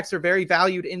cornerbacks are very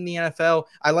valued in the NFL.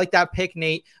 I like that pick,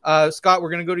 Nate. Scott, we're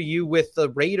going to go to you with the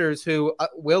Raiders, who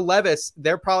Will Levis,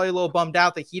 they're probably a little bummed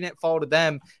out that he didn't fall to them.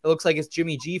 It looks like it's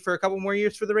Jimmy G for a couple more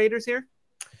years for the Raiders here.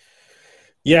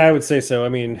 Yeah, I would say so. I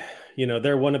mean,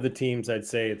 they're one of the teams I'd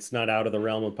say it's not out of the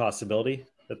realm of possibility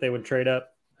that they would trade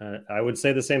up. I would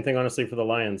say the same thing, honestly, for the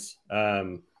Lions.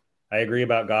 I agree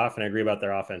about Goff and I agree about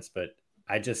their offense, but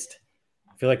I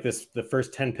feel like the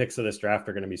first 10 picks of this draft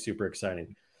are going to be super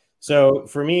exciting. So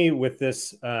for me, with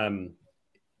this,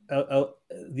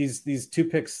 these 2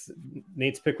 picks,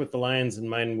 Nate's pick with the Lions and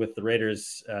mine with the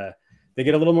Raiders, they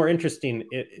get a little more interesting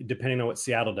depending on what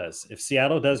Seattle does. If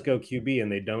Seattle does go QB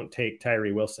and they don't take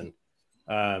Tyree Wilson,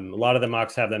 a lot of the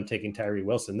mocks have them taking Tyree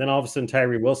Wilson. Then all of a sudden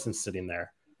Tyree Wilson's sitting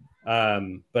there.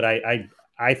 But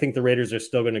I think the Raiders are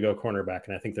still going to go cornerback,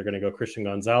 and I think they're going to go Christian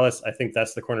Gonzalez. I think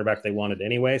that's the cornerback they wanted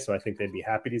anyway, so I think they'd be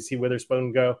happy to see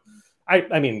Witherspoon go.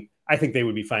 I think they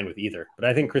would be fine with either, but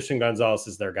I think Christian Gonzalez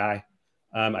is their guy.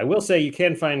 I will say you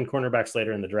can find cornerbacks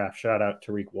later in the draft. Shout out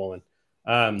to Tariq Woolen.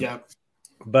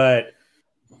 But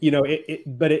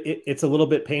it's a little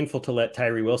bit painful to let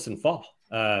Tyree Wilson fall.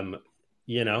 But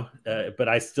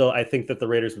I think that the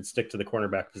Raiders would stick to the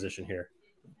cornerback position here,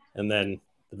 and then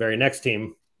the very next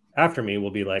team after me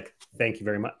will be like, thank you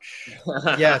very much.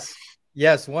 Yes,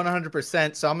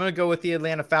 100%. So I'm going to go with the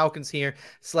Atlanta Falcons here,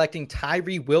 selecting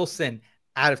Tyree Wilson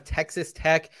out of Texas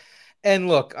Tech. And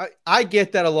look, I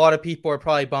get that a lot of people are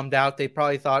probably bummed out. They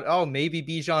probably thought, oh, maybe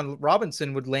Bijan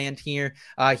Robinson would land here.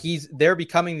 They're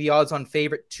becoming the odds-on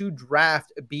favorite to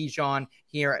draft Bijan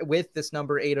here with this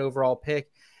number 8 overall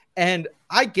pick. And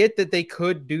I get that they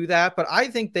could do that, but I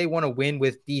think they want to win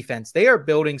with defense. They are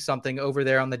building something over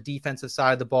there on the defensive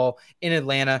side of the ball in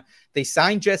Atlanta. They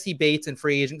signed Jesse Bates in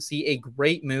free agency, a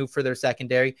great move for their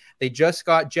secondary. They just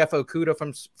got Jeff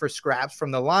Okudah for scraps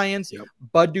from the Lions. Yep.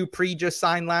 Bud Dupree just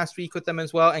signed last week with them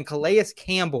as well. And Calais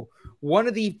Campbell, one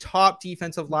of the top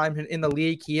defensive linemen in the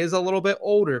league. He is a little bit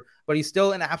older, but he's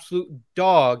still an absolute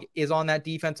dog, is on that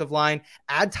defensive line.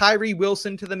 Add Tyree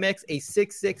Wilson to the mix, a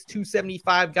 6'6",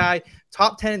 275 guy,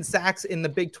 top 10 in sacks in the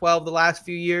Big 12 the last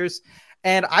few years.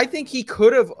 And I think he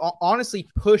could have honestly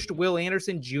pushed Will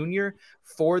Anderson Jr.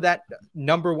 for that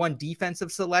number one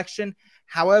defensive selection.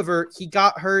 However, he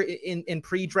got hurt in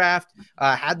pre-draft,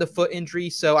 had the foot injury.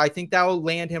 So I think that will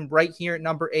land him right here at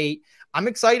number 8. I'm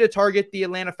excited to target the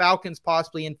Atlanta Falcons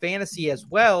possibly in fantasy as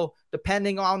well,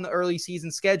 depending on the early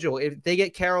season schedule. If they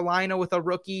get Carolina with a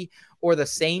rookie or the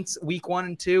Saints week 1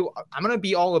 and 2, I'm going to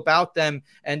be all about them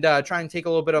and try and take a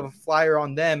little bit of a flyer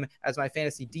on them as my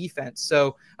fantasy defense.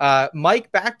 So, Mike,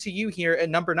 back to you here at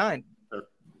number 9. Sure.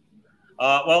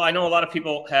 Well, I know a lot of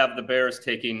people have the Bears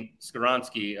taking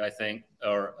Skoronski, I think,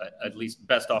 or at least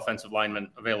best offensive lineman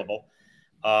available.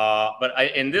 But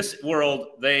in this world,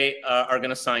 they are going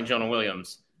to sign Jonah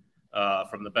Williams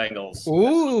from the Bengals.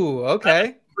 Ooh, okay.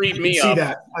 That freed me up.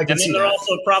 And then they're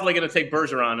also probably going to take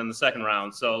Bergeron in the second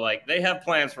round. So, like, they have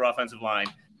plans for offensive line,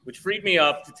 which freed me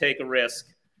up to take a risk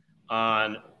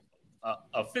on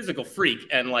a physical freak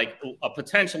and, like, a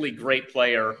potentially great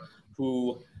player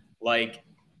who, like,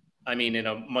 I mean, in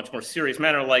a much more serious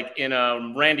manner, like in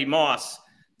a Randy Moss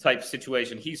type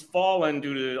situation, he's fallen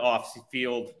due to the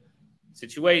off-field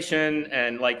situation,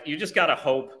 and like you just gotta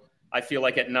hope, I feel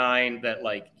like at 9, that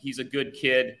like he's a good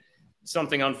kid,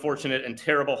 something unfortunate and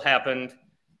terrible happened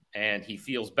and he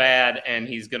feels bad and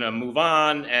he's gonna move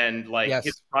on, and like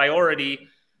his priority,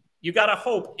 you gotta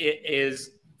hope it is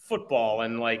football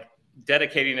and like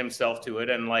dedicating himself to it.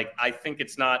 And like I think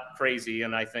it's not crazy,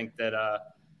 and I think that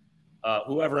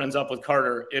whoever ends up with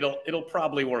Carter, it'll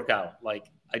probably work out. Like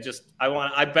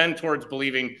I bend towards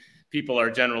believing people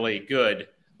are generally good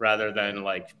rather than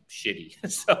like shitty.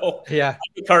 So yeah,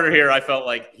 Carter here, I felt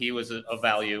like he was a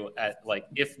value at like,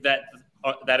 if that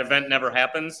event never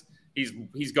happens,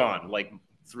 he's gone. Like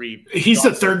he's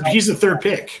the third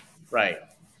pick. Right.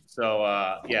 So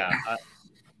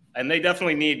and they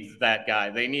definitely need that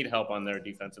guy. They need help on their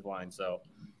defensive line. So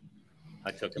I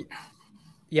took him.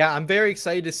 Yeah, I'm very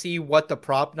excited to see what the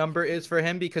prop number is for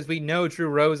him, because we know Drew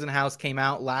Rosenhaus came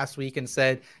out last week and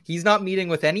said he's not meeting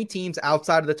with any teams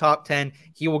outside of the top 10.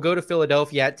 He will go to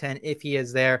Philadelphia at 10 if he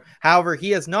is there. However,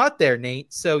 he is not there,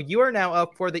 Nate. So you are now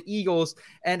up for the Eagles.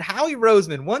 And Howie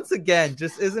Roseman, once again,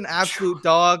 just is an absolute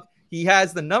dog. He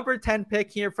has the number 10 pick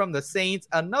here from the Saints,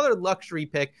 another luxury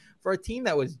pick for a team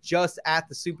that was just at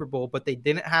the Super Bowl, but they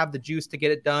didn't have the juice to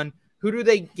get it done. Who do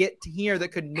they get to here that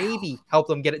could maybe help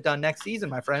them get it done next season,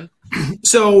 my friend?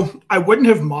 So I wouldn't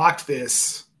have mocked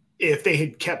this if they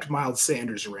had kept Miles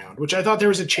Sanders around, which I thought there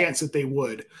was a chance that they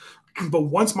would. But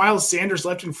once Miles Sanders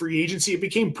left in free agency, it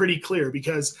became pretty clear,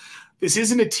 because this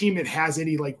isn't a team that has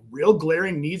any like real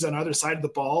glaring needs on either side of the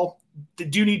ball. They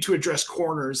do need to address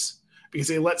corners because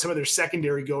they let some of their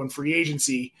secondary go in free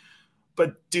agency.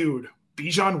 But dude,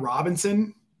 Bijan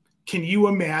Robinson, can you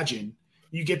imagine?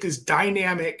 You get this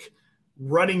dynamic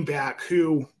running back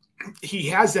who he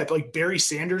has that like Barry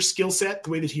Sanders skill set, the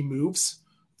way that he moves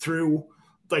through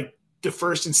like the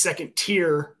first and second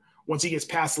tier once he gets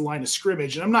past the line of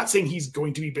scrimmage. And I'm not saying he's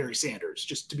going to be Barry Sanders,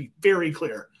 just to be very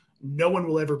clear. No one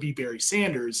will ever be Barry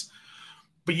Sanders.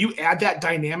 But you add that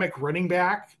dynamic running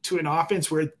back to an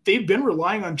offense where they've been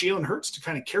relying on Jalen Hurts to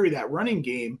kind of carry that running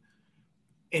game.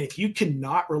 And if you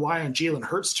cannot rely on Jalen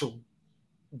Hurts to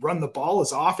run the ball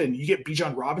as often, you get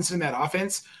Bijan Robinson in that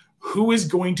offense, who is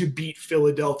going to beat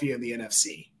Philadelphia in the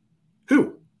NFC?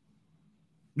 Who?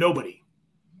 Nobody.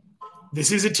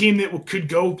 This is a team that could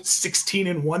go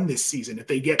 16-1 this season if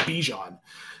they get Bijan.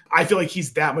 I feel like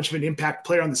he's that much of an impact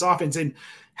player on this offense. And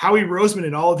Howie Roseman,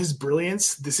 in all of his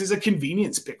brilliance, this is a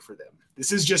convenience pick for them.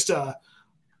 This is just a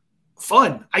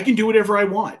fun. I can do whatever I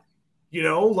want. You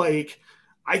know, like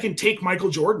I can take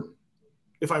Michael Jordan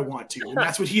if I want to. And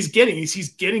that's what he's getting. He's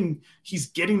getting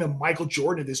the Michael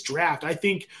Jordan of this draft. I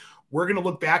think we're going to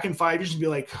look back in 5 years and be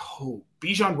like, oh,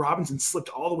 Bijan Robinson slipped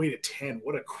all the way to 10.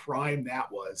 What a crime that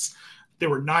was. There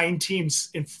were 9 teams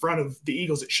in front of the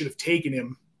Eagles that should have taken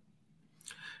him.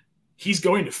 He's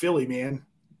going to Philly, man.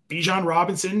 Bijan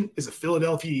Robinson is a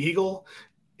Philadelphia Eagle,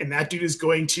 and that dude is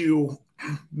going to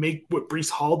make what Breece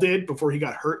Hall did before he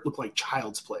got hurt look like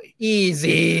child's play.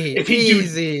 Easy.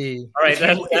 All right.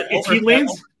 If he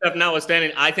lands,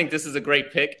 notwithstanding, I think this is a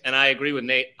great pick, and I agree with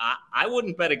Nate. I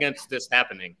wouldn't bet against this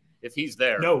happening. if he's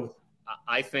there, No.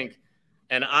 I think,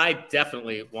 and I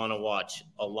definitely want to watch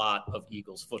a lot of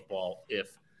Eagles football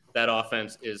if that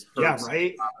offense is Hurts,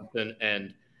 right. Robinson,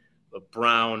 and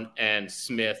Brown and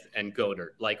Smith and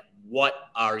Goddard. Like, what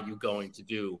are you going to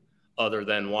do other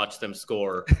than watch them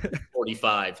score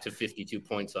 45 to 52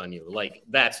 points on you? Like,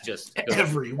 that's just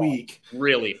every week.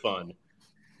 Really fun.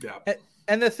 Yeah.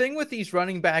 And the thing with these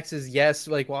running backs is, yes,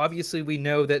 like, well, obviously we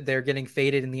know that they're getting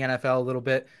faded in the NFL a little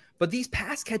bit, but these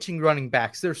pass catching running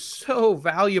backs, they're so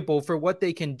valuable for what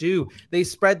they can do. They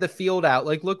spread the field out.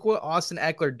 Like, look what Austin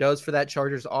Eckler does for that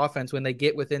Chargers offense when they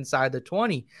get inside the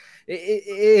 20.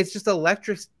 It's just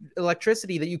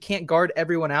electricity that you can't guard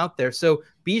everyone out there. So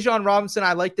Bijan Robinson,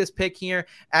 I like this pick here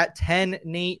at 10,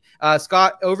 Nate.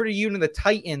 Scott, over to you to the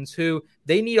Titans, who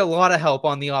they need a lot of help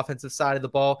on the offensive side of the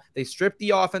ball. They stripped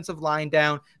the offensive line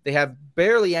down. They have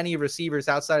barely any receivers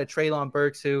outside of Treylon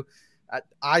Burks, who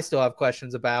I still have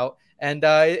questions about. And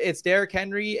it's Derrick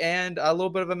Henry and a little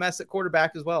bit of a mess at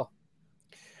quarterback as well.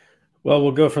 Well,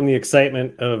 we'll go from the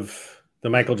excitement of the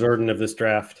Michael Jordan of this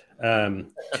draft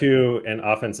to an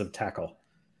offensive tackle.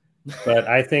 But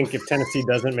I think if Tennessee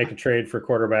doesn't make a trade for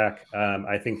quarterback,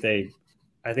 I think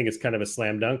it's kind of a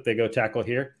slam dunk. They go tackle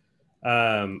here.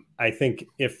 I think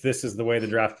if this is the way the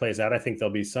draft plays out, I think they'll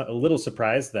be a little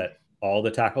surprised that all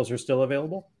the tackles are still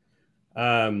available.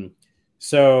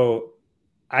 So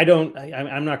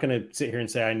I'm not going to sit here and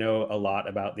say I know a lot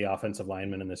about the offensive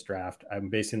linemen in this draft. I'm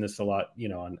basing this a lot,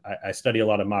 on I study a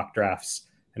lot of mock drafts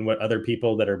and what other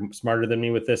people that are smarter than me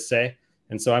with this say.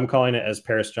 And so I'm calling it as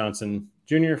Paris Johnson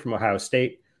Jr. from Ohio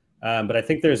State. But I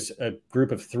think there's a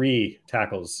group of 3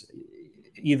 tackles.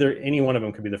 Either any one of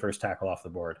them could be the first tackle off the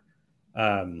board.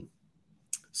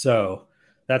 So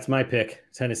that's my pick.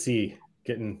 Tennessee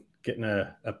getting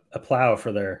a plow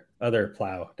for their other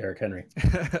plow, Derrick Henry.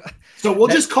 So we'll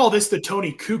just call this the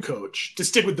Tony Kukoc to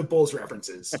stick with the Bulls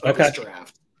references of this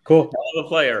draft. Cool. Hell of a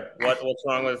player. What's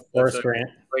wrong with Forrest Grant?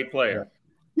 Great player.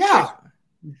 Yeah.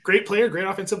 Great player, great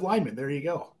offensive lineman. There you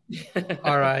go.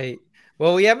 All right.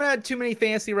 Well, we haven't had too many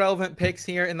fancy relevant picks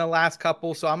here in the last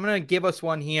couple, so I'm going to give us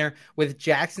one here with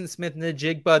Jackson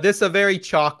Smith-Njigba. This is a very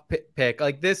chalk pick.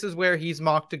 Like, this is where he's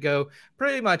mocked to go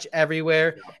pretty much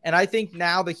everywhere. Yeah. And I think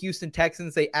now the Houston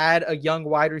Texans, they add a young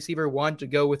wide receiver 1 to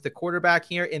go with the quarterback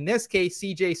here. In this case,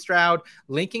 C.J. Stroud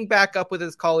linking back up with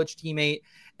his college teammate.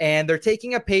 And they're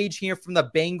taking a page here from the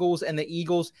Bengals and the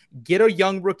Eagles. Get a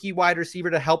young rookie wide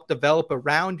receiver to help develop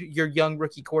around your young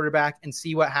rookie quarterback and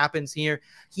see what happens here.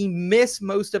 He missed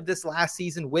most of this last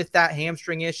season with that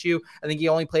hamstring issue. I think he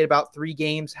only played about 3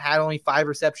 games, had only 5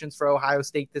 receptions for Ohio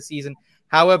State this season.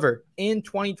 However, in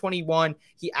 2021,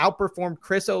 he outperformed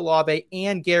Chris Olave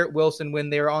and Garrett Wilson when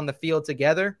they were on the field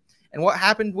together. And what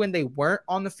happened when they weren't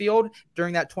on the field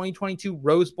during that 2022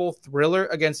 Rose Bowl thriller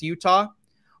against Utah?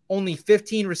 Only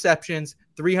 15 receptions,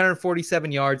 347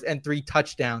 yards, and 3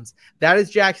 touchdowns. That is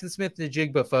Jackson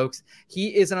Smith-Njigba, folks.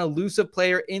 He is an elusive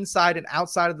player inside and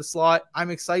outside of the slot. I'm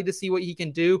excited to see what he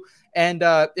can do. And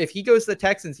if he goes to the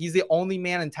Texans, he's the only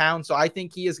man in town. So I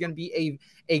think he is going to be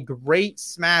a great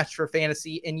smash for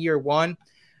fantasy in year 1.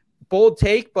 Bold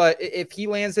take, but if he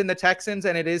lands in the Texans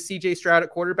and it is C.J. Stroud at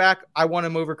quarterback, I want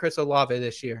him over Chris Olave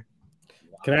this year.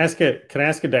 Can I ask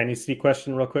a dynasty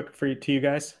question real quick to you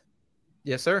guys?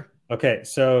 Yes, sir. Okay,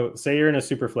 so say you're in a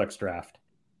super flex draft,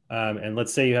 and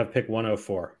let's say you have pick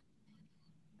 104.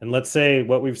 And let's say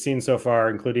what we've seen so far,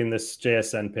 including this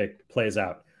JSN pick, plays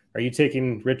out. Are you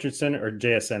taking Richardson or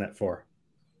JSN at 4?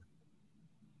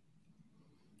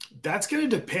 That's going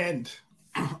to depend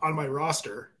on my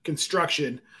roster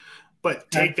construction, but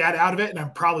take that out of it, and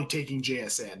I'm probably taking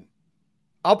JSN.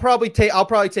 I'll probably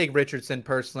take Richardson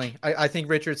personally. I think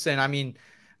Richardson, I mean,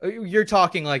 you're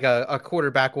talking like a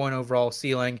quarterback 1 overall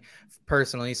ceiling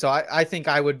personally. So I think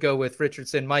I would go with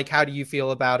Richardson. Mike, how do you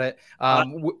feel about it?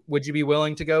 Would you be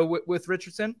willing to go with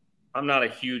Richardson? I'm not a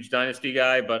huge dynasty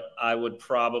guy, but I would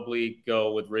probably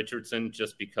go with Richardson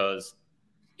just because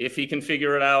if he can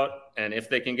figure it out and if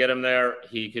they can get him there,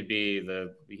 he could be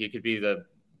the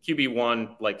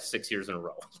QB1 like 6 years in a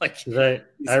row. Like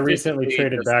I recently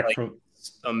traded back from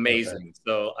amazing. Okay.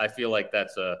 So I feel like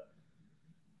that's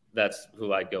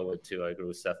who I'd go with too. I agree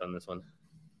with Seth on this one.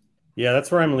 Yeah,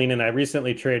 that's where I'm leaning. I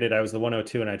recently traded. I was the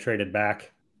 102 and I traded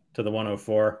back to the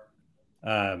 104.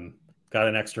 Got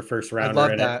an extra first rounder. I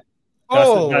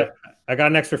love that. I got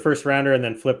an extra first rounder and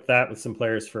then flipped that with some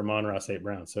players for Amon-Ra St.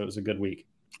 Brown. So it was a good week.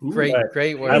 Great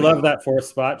work. I love that 4th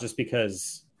spot just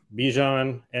because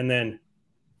Bijan. And then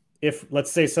if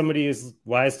let's say somebody is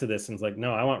wise to this and is like,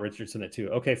 no, I want Richardson at 2.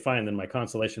 Okay, fine. Then my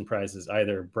consolation prize is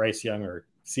either Bryce Young or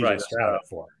CJ Stroud at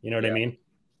 4. You know what I mean?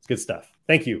 It's good stuff.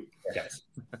 Thank you. guys.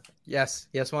 Yes,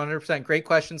 100%. Great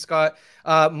question, Scott.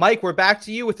 Mike, we're back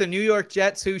to you with the New York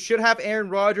Jets, who should have Aaron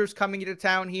Rodgers coming into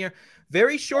town here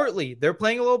very shortly. They're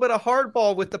playing a little bit of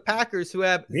hardball with the Packers, who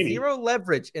have zero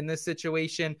leverage in this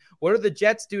situation. What do the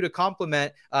Jets do to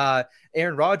complement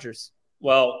Aaron Rodgers?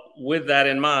 Well, with that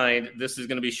in mind, this is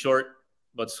going to be short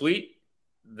but sweet.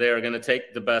 They're going to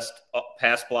take the best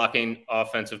pass blocking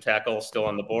offensive tackle still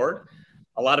on the board.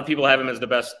 A lot of people have him as the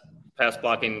best pass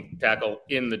blocking tackle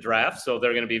in the draft, so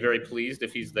they're going to be very pleased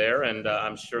if he's there, and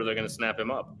I'm sure they're going to snap him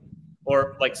up.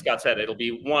 Or, like Scott said, it'll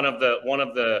be one of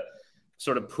the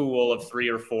sort of pool of 3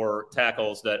 or 4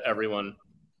 tackles that everyone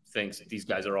thinks these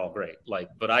guys are all great.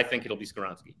 But I think it'll be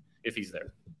Skoronski if he's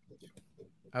there.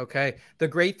 Okay. The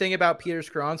great thing about Peter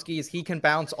Skoronski is he can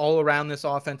bounce all around this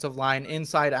offensive line,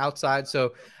 inside, outside.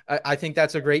 So I think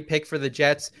that's a great pick for the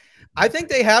Jets. I think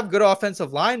they have good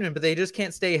offensive linemen, but they just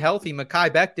can't stay healthy. Mekhi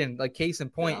Becton, like case in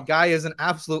point, guy is an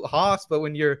absolute hoss, but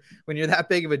when you're that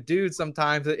big of a dude,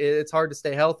 sometimes it's hard to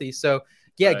stay healthy. So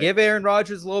yeah, give Aaron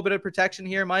Rodgers a little bit of protection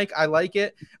here, Mike. I like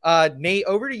it. Nate,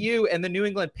 over to you and the New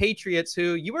England Patriots,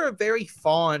 who you were very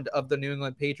fond of the New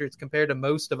England Patriots compared to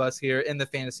most of us here in the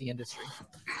fantasy industry.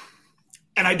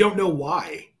 And I don't know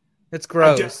why. It's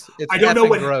gross. I don't know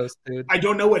what gross, dude. I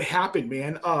don't know what happened,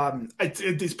 man.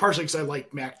 It's partially because I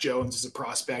like Mac Jones as a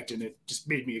prospect, and it just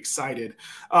made me excited.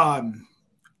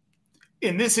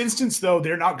 In this instance, though,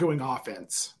 they're not going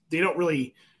offense. They don't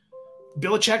really.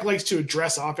 Belichick likes to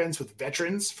address offense with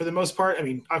veterans for the most part. I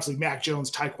mean, obviously Mac Jones,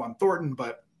 Tyquan Thornton,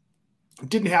 but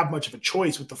didn't have much of a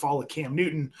choice with the fall of Cam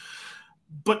Newton.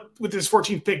 But with this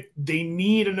 14th pick, they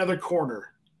need another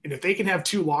corner. And if they can have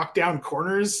 2 lockdown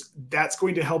corners, that's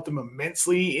going to help them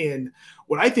immensely in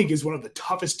what I think is one of the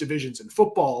toughest divisions in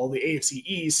football, the AFC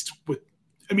East.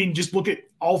 Just look at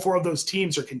all 4 of those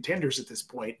teams are contenders at this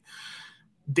point.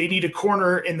 They need a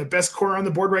corner, and the best corner on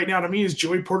the board right now to me is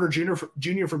Joey Porter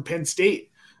Jr. from Penn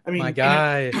State. My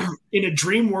guy. In a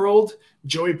dream world,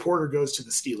 Joey Porter goes to the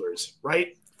Steelers,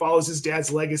 right? Follows his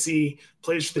dad's legacy,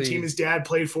 plays for the team his dad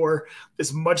played for.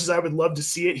 As much as I would love to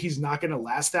see it, he's not going to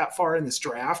last that far in this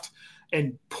draft,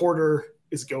 and Porter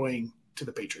is going to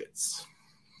the Patriots.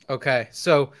 Okay,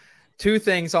 so 2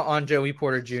 things on Joey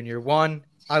Porter Jr. One,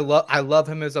 I love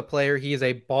him as a player. He is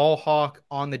a ball hawk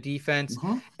on the defense,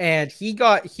 and he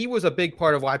was a big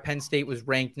part of why Penn State was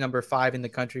ranked number 5 in the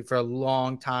country for a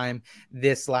long time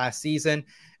this last season.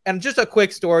 And just a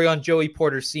quick story on Joey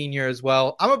Porter Sr. as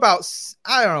well. I'm about,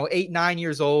 8-9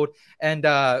 years old, and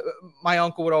my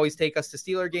uncle would always take us to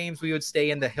Steeler games. We would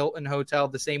stay in the Hilton Hotel,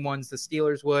 the same ones the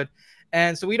Steelers would,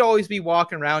 and so we'd always be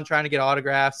walking around trying to get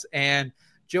autographs. And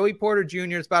Joey Porter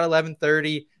Jr. is about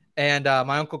 11:30. And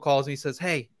my uncle calls me, says,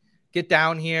 "Hey, get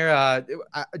down here.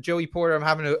 Joey Porter, I'm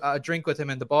having a drink with him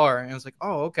in the bar." And I was like,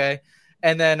 "Oh, okay."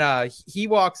 And then he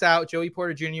walks out. Joey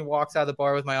Porter Jr. walks out of the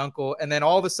bar with my uncle. And then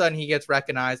all of a sudden he gets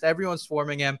recognized. Everyone's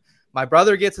swarming him. My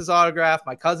brother gets his autograph.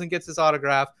 My cousin gets his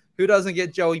autograph. Who doesn't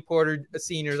get Joey Porter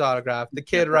Sr.'s autograph? The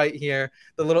kid right here,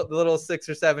 the little 6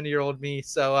 or 7-year-old me.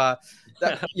 So, a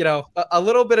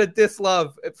little bit of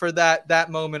dislove for that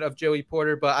moment of Joey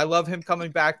Porter. But I love him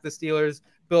coming back to the Steelers,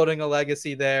 building a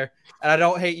legacy there. And I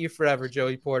don't hate you forever,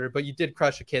 Joey Porter, but you did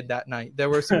crush a kid that night. There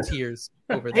were some tears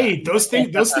over that. Hey, those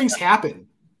things happen.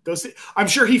 I'm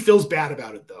sure he feels bad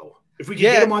about it, though. If we could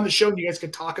get him on the show and you guys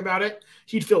could talk about it,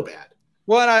 he'd feel bad.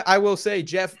 Well, and I will say,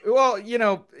 Jeff,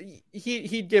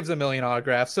 he gives a million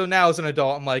autographs. So now as an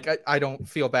adult, I'm like, I don't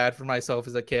feel bad for myself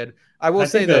as a kid. I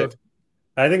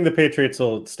think the Patriots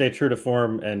will stay true to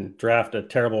form and draft a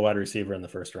terrible wide receiver in the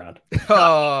first round.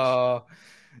 Oh,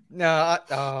 no,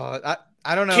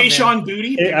 I don't know. Kayshon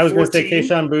Boutte. I was going to say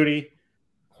Kayshon Boutte,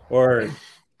 or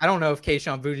I don't know if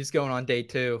Kayshon Boutte's going on day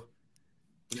 2.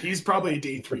 He's probably a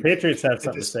day 3. The Patriots have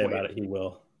something to say about it. He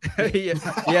will.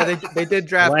 yeah, they did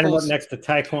draft. Line him up next to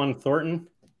Tyquan Thornton.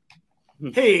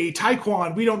 Hey,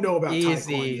 Tyquan, we don't know about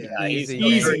easy. Tyquan yet.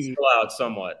 Easy. Still out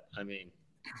somewhat. I mean,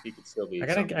 he could still be.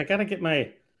 I gotta get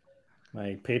my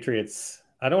Patriots.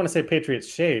 I don't want to say Patriots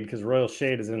shade because Royal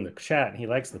Shade is in the chat and he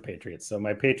likes the Patriots. So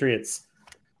my Patriots.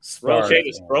 Royal Shade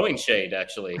is throwing shade,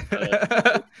 actually.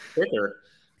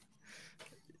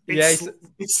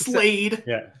 It's Slade.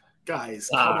 Yeah, guys,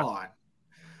 come on.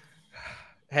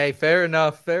 Hey, fair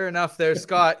enough there,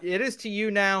 Scott. It is to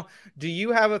you now. Do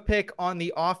you have a pick on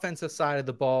the offensive side of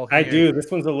the ball here? I do.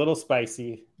 This one's a little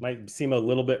spicy. Might seem a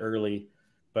little bit early,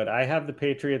 but I have the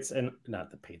Patriots and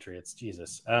not the Patriots.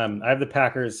 Jesus. I have the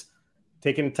Packers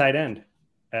taking a tight end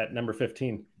at number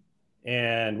 15,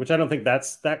 and which I don't think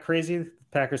that's that crazy. The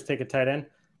Packers take a tight end,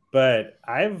 but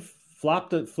I've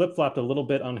flip-flopped a little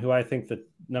bit on who I think the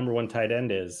number 1 tight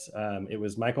end is. It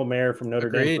was Michael Mayer from Notre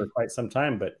Dame for quite some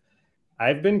time, but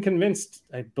I've been convinced.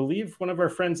 I believe one of our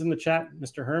friends in the chat,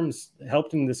 Mr. Herms,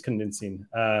 helped in this convincing.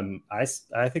 I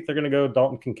think they're going to go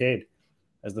Dalton Kincaid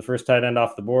as the first tight end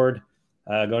off the board,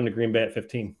 going to Green Bay at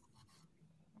 15.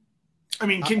 I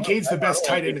mean, Kincaid's the best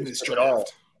tight end in this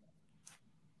draft.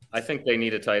 I think they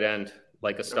need a tight end,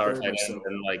 like a star tight end,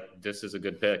 and like this is a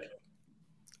good pick.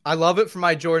 I love it for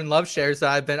my Jordan Love shares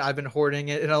that I've been hoarding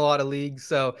it in a lot of leagues.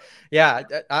 So yeah,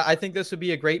 I think this would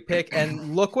be a great pick.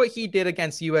 And look what he did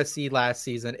against USC last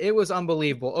season. It was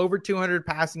unbelievable. Over 200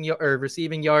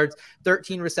 receiving yards,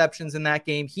 13 receptions in that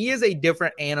game. He is a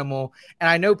different animal. And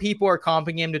I know people are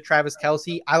comping him to Travis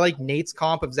Kelce. I like Nate's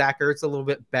comp of Zach Ertz a little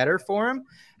bit better for him.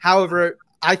 However,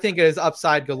 I think it is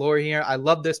upside galore here. I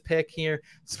love this pick here,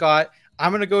 Scott.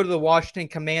 I'm going to go to the Washington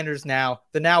Commanders now,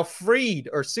 the now freed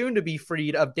or soon to be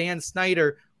freed of Dan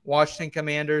Snyder Washington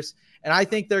Commanders. And I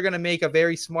think they're going to make a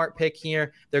very smart pick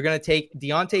here. They're going to take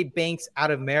Deonte Banks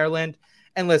out of Maryland.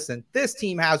 And listen, this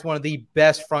team has one of the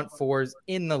best front fours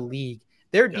in the league.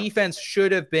 Their defense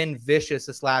should have been vicious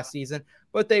this last season,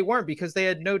 but they weren't because they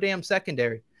had no damn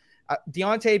secondary.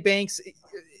 Deonte Banks,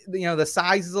 the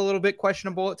size is a little bit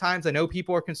questionable at times. I know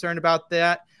people are concerned about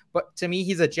that. But to me,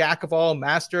 he's a jack of all,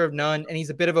 master of none, and he's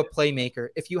a bit of a playmaker.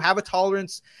 If you have a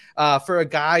tolerance for a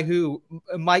guy who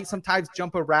might sometimes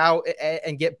jump a route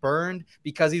and get burned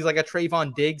because he's like a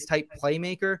Trayvon Diggs type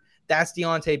playmaker, that's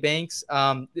Deonte Banks.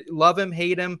 Love him,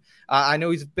 hate him. I know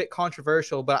he's a bit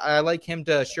controversial, but I like him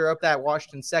to shore up that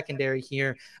Washington secondary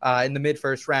here in the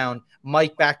mid-first round.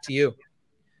 Mike, back to you.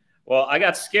 Well, I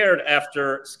got scared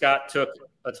after Scott took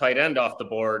a tight end off the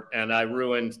board, and I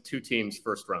ruined two teams'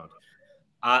 first round.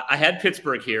 I had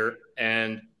Pittsburgh here,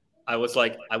 and I was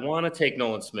like, I want to take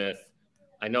Nolan Smith.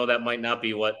 I know that might not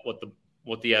be what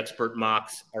the expert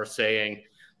mocks are saying,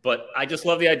 but I just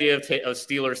love the idea of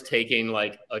Steelers taking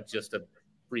like just a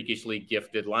freakishly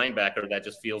gifted linebacker that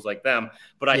just feels like them.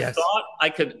 But I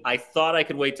thought I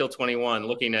could wait till 21,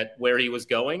 looking at where he was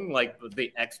going, like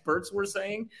the experts were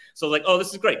saying. So like, oh, this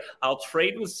is great. I'll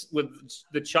trade with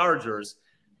the Chargers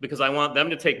because I want them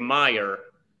to take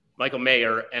Michael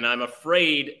Mayer, and I'm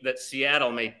afraid that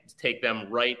Seattle may take him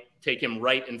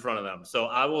right in front of them. So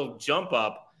I will jump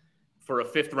up for a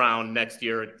 5th round next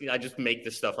year. I just make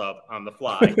this stuff up on the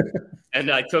fly.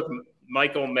 And I took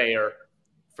Michael Mayer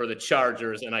for the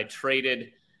Chargers, and I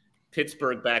traded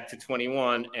Pittsburgh back to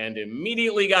 21 and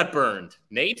immediately got burned.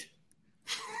 Nate?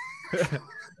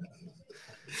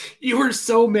 You were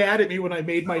so mad at me when I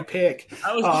made my pick.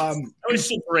 I was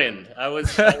chagrined.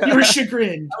 You were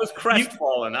chagrined. I was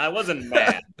crestfallen. I wasn't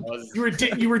mad.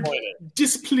 You were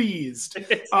displeased.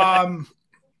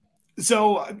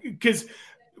 So because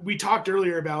we talked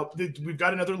earlier about we've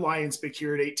got another Lions pick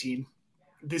here at 18.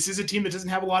 This is a team that doesn't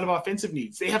have a lot of offensive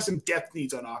needs. They have some depth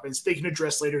needs on offense they can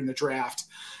address later in the draft.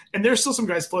 And there's still some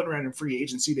guys floating around in free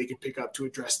agency they could pick up to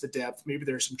address the depth. Maybe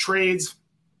there's some trades,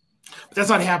 but that's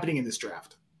not happening in this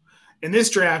draft. In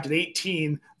this draft at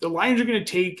 18, the Lions are going to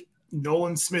take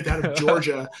Nolan Smith out of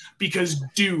Georgia because,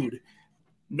 dude,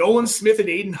 Nolan Smith and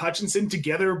Aiden Hutchinson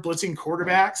together blitzing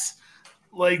quarterbacks,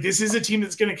 like this is a team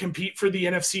that's going to compete for the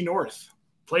NFC North,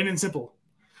 plain and simple.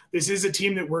 This is a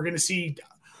team that we're going to see.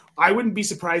 I wouldn't be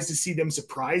surprised to see them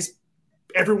surprise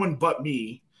everyone but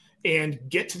me and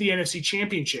get to the NFC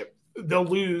Championship. They'll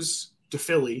lose to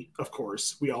Philly, of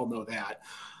course. We all know that.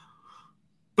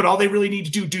 But all they really need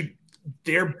to do, dude,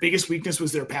 their biggest weakness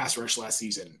was their pass rush last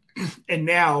season. And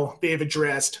now they have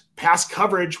addressed pass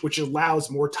coverage, which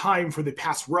allows more time for the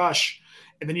pass rush.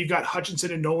 And then you've got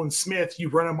Hutchinson and Nolan Smith. You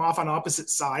run them off on opposite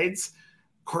sides.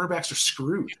 Quarterbacks are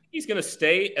screwed. He's going to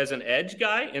stay as an edge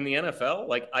guy in the NFL.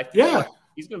 Like I feel like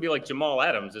he's going to be like Jamal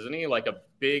Adams, isn't he? Like a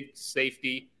big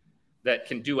safety that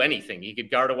can do anything. He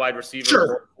could guard a wide receiver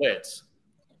or blitz.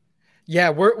 Yeah,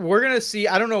 we're going to see.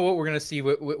 I don't know what we're going to see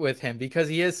with him because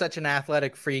he is such an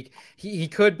athletic freak. He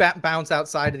could bounce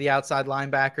outside to the outside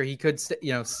linebacker. He could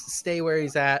stay where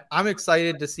he's at. I'm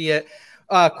excited to see it.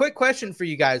 Quick question for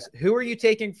you guys. Who are you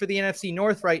taking for the NFC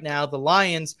North right now? The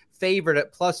Lions favored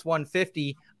at plus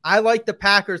 150. I like the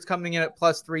Packers coming in at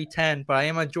plus 310, but I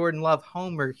am a Jordan Love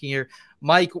homer here.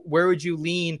 Mike, where would you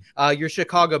lean? Your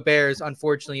Chicago Bears,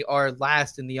 unfortunately, are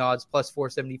last in the odds, plus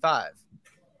 475.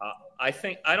 I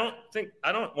think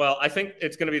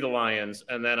it's going to be the Lions.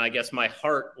 And then I guess my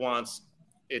heart wants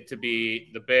it to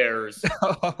be the Bears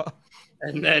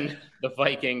and then the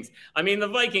Vikings. I mean, the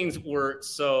Vikings were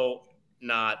so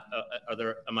not,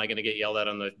 am I going to get yelled at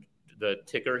on the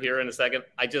ticker here in a second?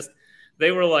 They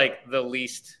were like the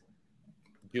least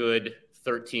good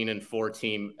 13-4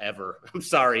 team ever. I'm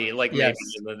sorry. Like, yes.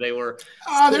 maybe they were.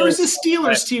 There was a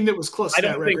Steelers team that was close to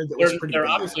that record. That was pretty they're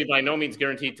bad. obviously by no means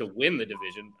guaranteed to win the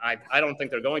division. I don't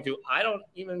think they're going to.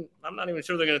 I'm not even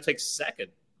sure they're going to take second.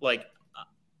 Like,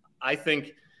 I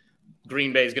think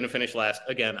Green Bay is going to finish last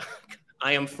again.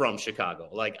 I am from Chicago.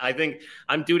 Like, I think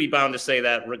I'm duty bound to say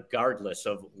that regardless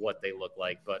of what they look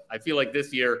like. But I feel like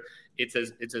this year it's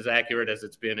as accurate as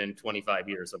it's been in 25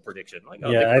 years of prediction. Like,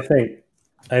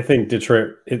 I think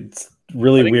Detroit. It's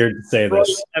really weird to say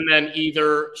this. And then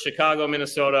either Chicago,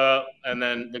 Minnesota, and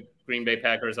then the Green Bay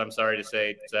Packers. I'm sorry to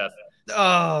say, Seth.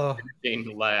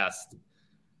 Being last.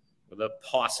 The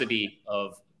paucity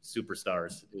of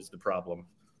superstars is the problem.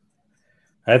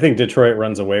 I think Detroit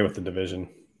runs away with the division.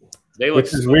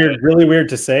 Which is weird, really weird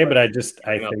to say, but I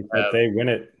think that they win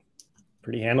it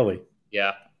pretty handily.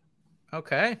 Yeah.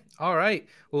 Okay. All right.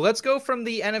 Well, let's go from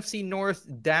the NFC North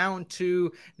down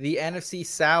to the NFC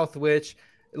South, which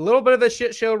a little bit of a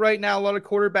shit show right now. A lot of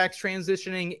quarterbacks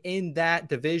transitioning in that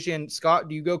division. Scott,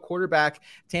 do you go quarterback?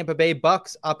 Tampa Bay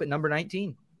Bucks up at number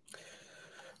 19.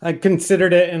 I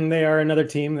considered it, and they are another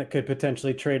team that could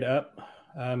potentially trade up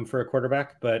for a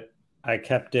quarterback, but I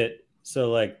kept it.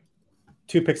 So, like,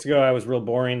 2 picks ago, I was real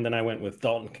boring. Then I went with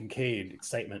Dalton Kincaid.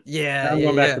 Excitement. Yeah. I'm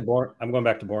going back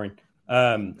to boring.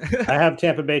 I have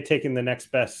Tampa Bay taking the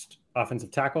next best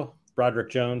offensive tackle, Broderick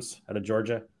Jones out of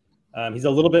Georgia. He's a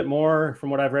little bit more, from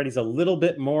what I've read, he's a little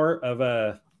bit more of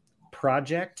a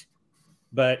project,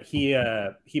 but he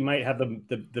might have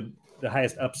the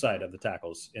highest upside of the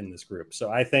tackles in this group.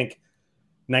 So I think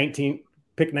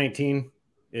pick 19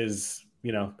 is,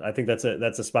 I think that's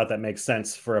a spot that makes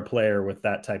sense for a player with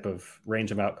that type of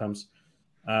range of outcomes.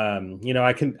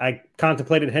 I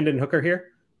contemplated Hendon Hooker here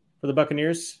for the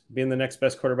Buccaneers being the next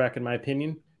best quarterback in my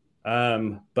opinion.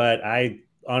 But I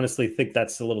honestly think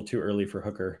that's a little too early for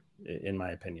Hooker in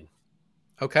my opinion.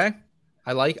 Okay.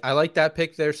 I like that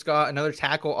pick there, Scott. Another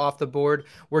tackle off the board.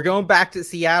 We're going back to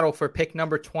Seattle for pick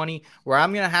number 20, where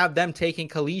I'm going to have them taking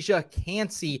Kalijah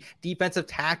Kancey, defensive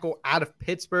tackle out of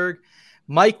Pittsburgh.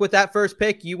 Mike, with that first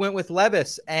pick, you went with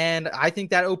Levis, and I think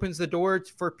that opens the door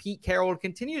for Pete Carroll to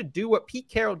continue to do what Pete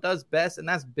Carroll does best, and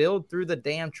that's build through the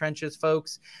damn trenches,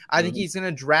 folks. I think he's going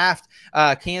to draft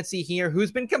Kancey here,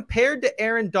 who's been compared to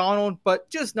Aaron Donald, but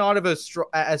just not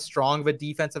as strong of a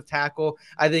defensive tackle.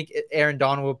 I think Aaron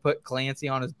Donald would put Clancy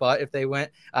on his butt if they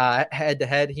went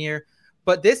head-to-head here.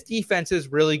 But this defense is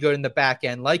really good in the back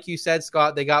end. Like you said,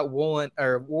 Scott, they got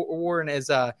Warren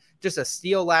as just a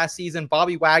steal last season.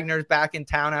 Bobby Wagner's back in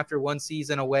town after one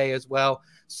season away as well.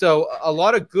 So a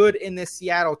lot of good in this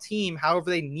Seattle team.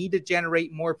 However, they need to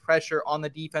generate more pressure on the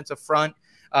defensive front.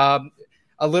 A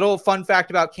little fun fact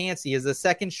about Kancey is the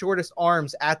second shortest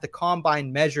arms at the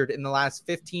combine measured in the last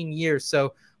 15 years. So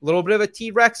a little bit of a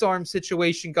T-Rex arm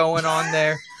situation going on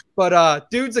there. But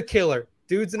dude's a killer.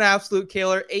 Dude's an absolute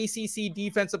killer. ACC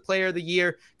Defensive Player of the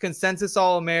Year, consensus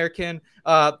All-American.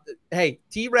 Hey,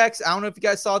 T-Rex, I don't know if you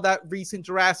guys saw that recent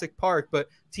Jurassic Park, but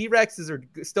T-Rexes are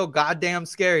still goddamn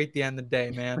scary at the end of the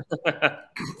day, man.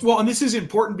 Well, and this is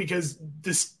important because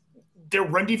their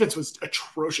run defense was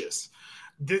atrocious.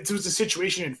 There was a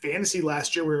situation in fantasy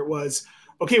last year where it was,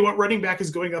 okay, what running back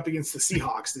is going up against the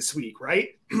Seahawks this week, right?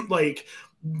 Like,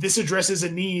 this addresses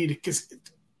a need because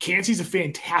Kancey's a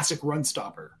fantastic run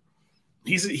stopper.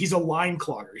 He's a line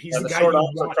clogger. He's the guy short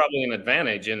arms are probably an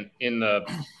advantage in the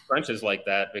trenches like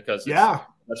that because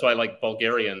that's why I like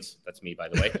Bulgarians. That's me, by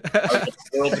the way. Are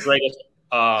the world's greatest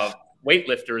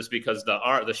weightlifters because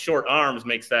the short arms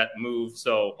makes that move.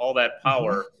 So all that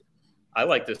power. I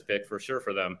like this pick for sure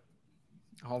for them.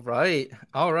 All right.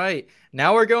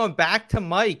 Now we're going back to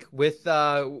Mike with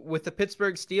the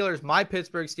Pittsburgh Steelers. My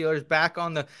Pittsburgh Steelers back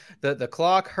on the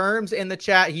clock. Herm's in the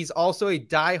chat. He's also a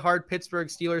diehard Pittsburgh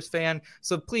Steelers fan.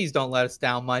 So please don't let us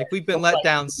down, Mike. We've been let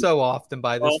down so often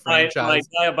by this franchise.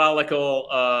 My diabolical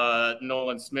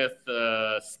Nolan Smith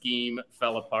scheme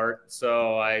fell apart.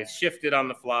 So I shifted on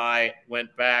the fly,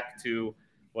 went back to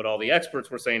what all the experts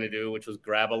were saying to do, which was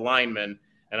grab a lineman.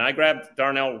 And I grabbed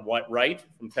Darnell Wright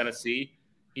from Tennessee.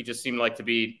 He just seemed like to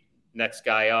be next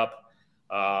guy up.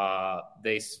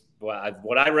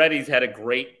 What I read, he's had a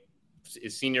great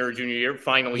senior, junior year,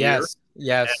 final year.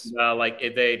 Yes. And,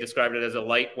 they described it as a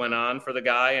light went on for the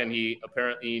guy, and he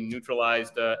apparently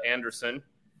neutralized Anderson.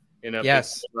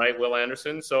 Right, Will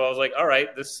Anderson. So I was like, all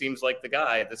right, this seems like the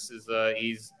guy. This is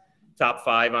he's top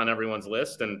 5 on everyone's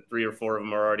list, and 3 or 4 of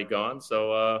them are already gone.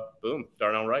 So boom,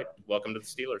 Darnell Wright, welcome to the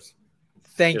Steelers.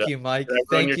 Thank you, Mike.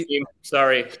 Thank you. Team?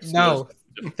 Sorry. No.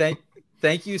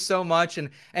 Thank you so much,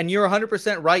 and you're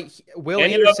 100% right. Will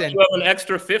Anderson. You have an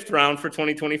extra 5th round for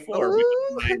 2024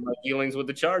 because my dealings with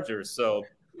the Chargers. So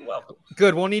You're welcome.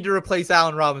 Good. We'll need to replace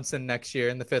Allen Robinson next year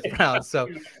in the 5th round. So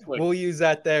we'll use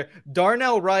that there.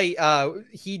 Darnell Wright,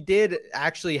 he did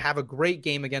actually have a great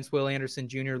game against Will Anderson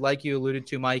Jr., like you alluded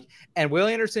to, Mike. And Will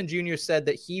Anderson Jr. said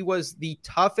that he was the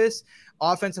toughest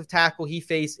offensive tackle he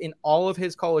faced in all of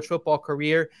his college football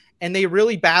career. And they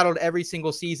really battled every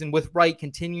single season, with Wright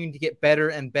continuing to get better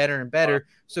and better and better.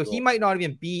 So he might not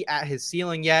even be at his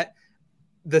ceiling yet.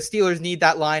 The Steelers need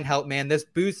that line help, man. This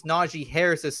boosts Najee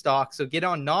Harris's stock. So get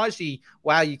on Najee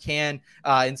while you can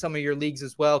in some of your leagues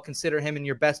as well. Consider him in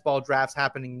your best ball drafts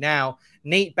happening now.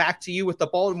 Nate, back to you with the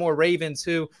Baltimore Ravens,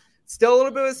 who still a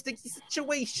little bit of a sticky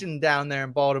situation down there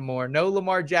in Baltimore. No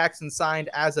Lamar Jackson signed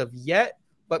as of yet,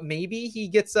 but maybe he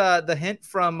gets the hint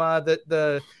from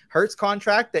the Hurts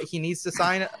contract that he needs to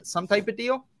sign some type of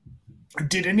deal.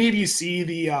 Did any of you see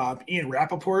the Ian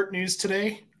Rappaport news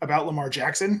today about Lamar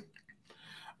Jackson?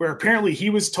 Where apparently he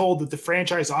was told that the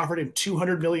franchise offered him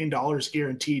 $200 million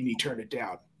guaranteed and he turned it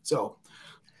down. So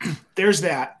there's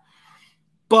that.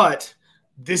 But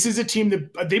this is a team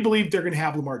that they believe they're going to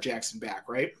have Lamar Jackson back,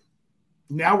 right?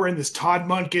 Now we're in this Todd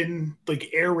Monken,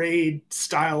 like air raid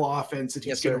style offense that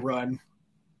he's going to run.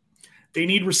 They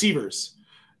need receivers.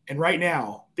 And right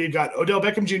now they've got Odell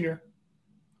Beckham Jr.,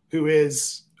 who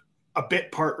is a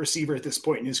bit part receiver at this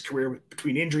point in his career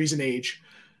between injuries and age.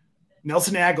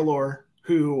 Nelson Aguilar,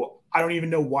 who I don't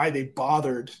even know why they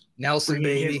bothered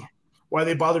bringing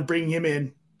him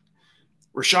in.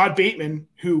 Rashad Bateman,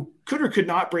 who could or could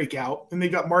not break out. And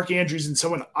they've got Mark Andrews and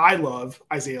someone I love,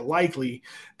 Isaiah Likely.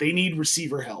 They need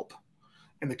receiver help.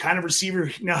 And the kind of receiver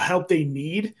help they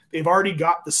need, they've already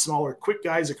got the smaller, quick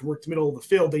guys that can work the middle of the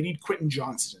field. They need Quentin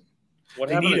Johnston.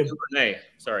 What happened to Duvernay?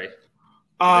 Sorry.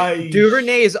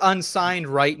 Duvernay is unsigned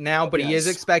right now, but he is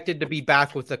expected to be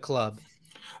back with the club.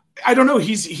 I don't know.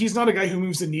 He's not a guy who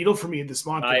moves the needle for me in this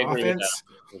Monken offense,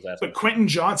 but Quentin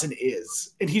Johnson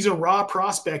is. And he's a raw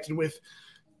prospect. And with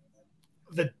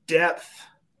the depth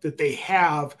that they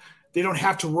have, they don't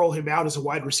have to roll him out as a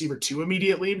wide receiver too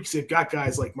immediately, because they've got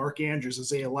guys like Mark Andrews,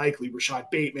 Isaiah Likely, Rashad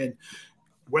Bateman,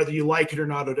 whether you like it or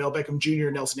not, Odell Beckham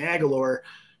Jr., Nelson Aguilar.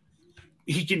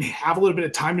 He can have a little bit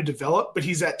of time to develop, but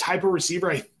he's that type of receiver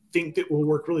I think that will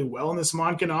work really well in this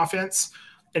Monken offense.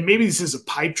 And maybe this is a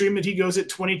pipe dream that he goes at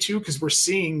 22, because we're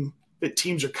seeing that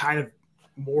teams are kind of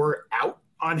more out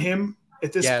on him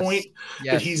at this point,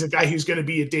 that he's a guy who's going to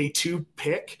be a day 2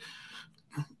 pick.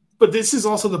 But this is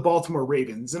also the Baltimore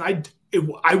Ravens, and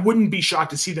I wouldn't be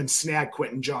shocked to see them snag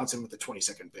Quentin Johnson with the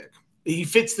 22nd pick. He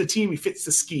fits the team. He fits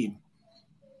the scheme.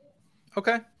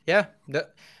 Okay. Yeah.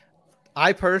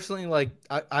 I personally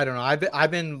I don't know.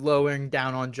 I've been lowering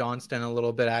down on Johnston a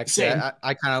little bit, actually.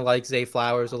 I kind of like Zay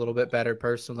Flowers a little bit better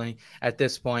personally at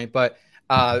this point. But,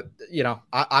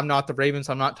 I'm not the Ravens.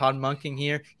 I'm not Todd Monken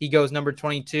here. He goes number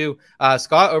 22.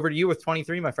 Scott, over to you with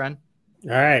 23, my friend.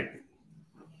 All right.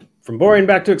 From boring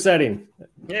back to exciting.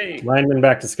 Yay. Lineman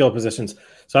back to skill positions.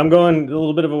 So I'm going a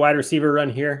little bit of a wide receiver run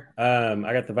here.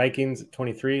 I got the Vikings at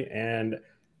 23, and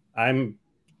I'm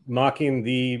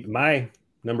mocking my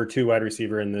number 2 wide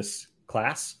receiver in this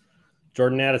class,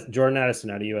 Jordan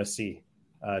Addison out of USC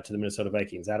to the Minnesota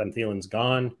Vikings. Adam Thielen's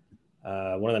gone.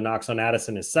 One of the knocks on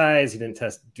Addison is size. He didn't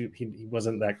he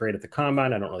wasn't that great at the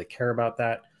combine. I don't really care about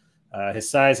that. His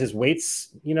size, his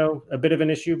weight's, a bit of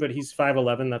an issue, but he's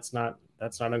 5'11".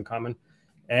 That's not uncommon.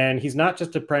 And he's not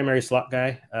just a primary slot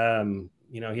guy.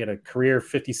 He had a career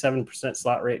 57%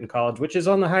 slot rate in college, which is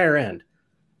on the higher end.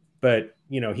 But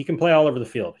he can play all over the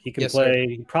field. He can play.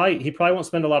 He probably won't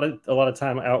spend a lot of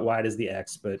time out wide as the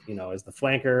X, but as the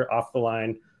flanker, off the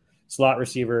line, slot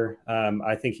receiver,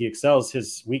 I think he excels.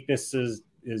 His weakness is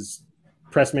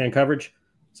press man coverage.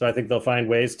 So I think they'll find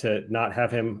ways to not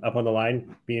have him up on the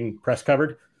line being press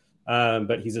covered.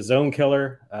 But he's a zone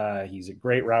killer. He's a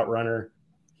great route runner.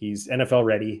 He's NFL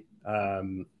ready. I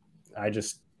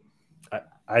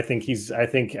think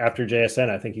after JSN,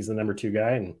 I think he's the number 2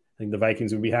 guy, and I think the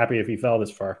Vikings would be happy if he fell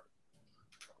this far.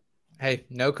 Hey,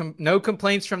 no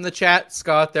complaints from the chat,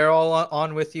 Scott. They're all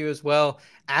on with you as well.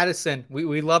 Addison,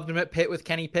 we loved him at Pitt with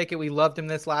Kenny Pickett. We loved him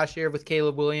this last year with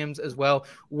Caleb Williams as well,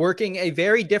 working a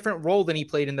very different role than he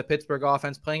played in the Pittsburgh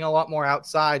offense, playing a lot more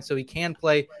outside, so he can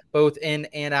play both in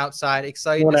and outside.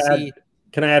 Excited to see.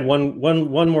 Can I add one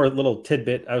more little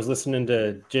tidbit? I was listening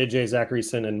to JJ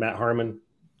Zacharyson and Matt Harmon.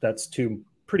 That's 2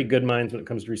 pretty good minds when it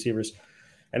comes to receivers.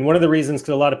 And one of the reasons,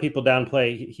 because a lot of people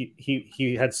downplay,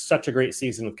 he had such a great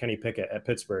season with Kenny Pickett at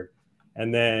Pittsburgh,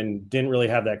 and then didn't really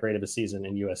have that great of a season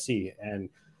in USC. And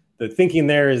the thinking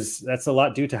there is that's a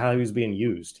lot due to how he was being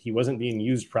used. He wasn't being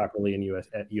used properly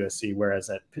at USC, whereas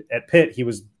at Pitt, he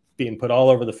was being put all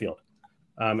over the field.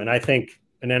 And I think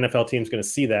an NFL team is going to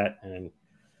see that, and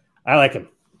I like him.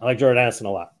 I like Jordan Addison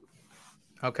a lot.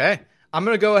 Okay. I'm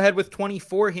going to go ahead with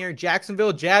 24 here.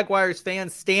 Jacksonville Jaguars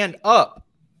fans, stand up.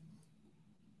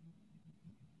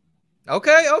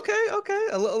 Okay.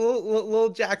 A little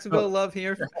Jacksonville love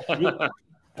here.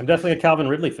 I'm definitely a Calvin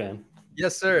Ridley fan.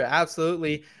 Yes, sir.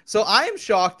 Absolutely. So I am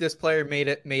shocked this player made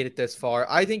it this far.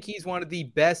 I think he's one of the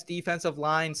best defensive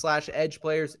line / edge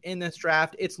players in this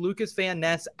draft. It's Lucas Van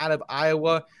Ness out of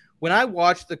Iowa. When I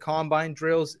watched the combine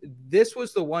drills, this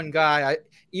was the one guy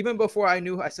even before I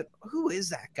knew, I said, who is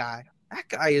that guy? That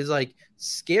guy is like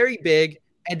scary big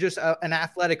and just an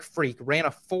athletic freak. Ran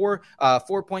a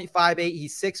 4.58.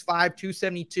 He's 6'5",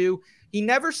 272. He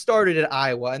never started at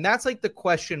Iowa, and that's like the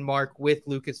question mark with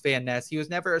Lucas Van Ness. He was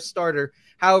never a starter.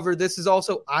 However, this is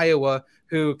also Iowa,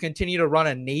 who continue to run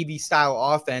a Navy-style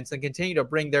offense and continue to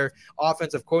bring their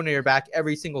offensive coordinator back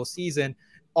every single season,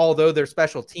 although their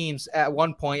special teams at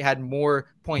one point had more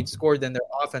points scored than their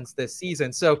offense this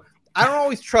season. So I don't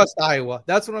always trust Iowa.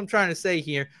 That's what I'm trying to say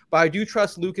here. But I do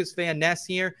trust Lucas Van Ness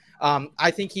here. I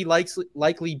think he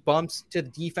likely bumps to the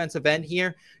defensive end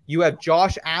here. You have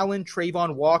Josh Allen,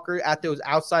 Trayvon Walker at those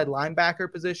outside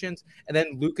linebacker positions, and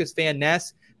then Lucas Van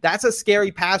Ness. That's a scary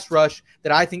pass rush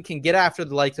that I think can get after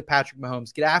the likes of Patrick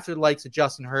Mahomes, get after the likes of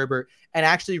Justin Herbert, and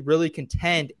actually really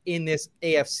contend in this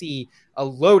AFC, a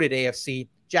loaded AFC.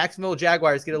 Jacksonville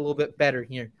Jaguars get a little bit better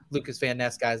here. Lucas Van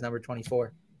Ness, guys, number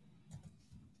 24.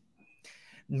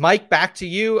 Mike, back to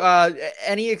you.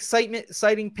 Any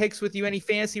exciting picks with you? Any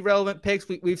fantasy relevant picks?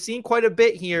 We've seen quite a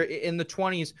bit here in the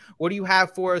 20s. What do you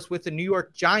have for us with the New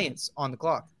York Giants on the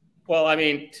clock? Well, I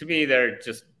mean, to me, they're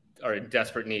just are in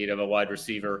desperate need of a wide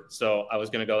receiver. So I was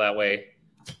going to go that way.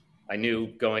 I knew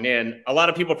going in. A lot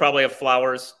of people probably have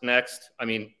Flowers next. I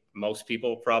mean, most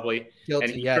people probably.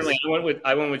 Guilty, and yes. certainly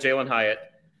I went with Jalen Hyatt.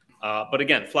 But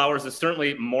again, Flowers is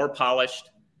certainly more polished,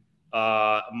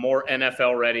 more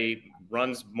NFL ready,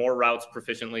 runs more routes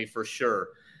proficiently for sure.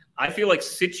 I feel like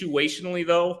situationally,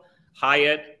 though,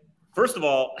 Hyatt, first of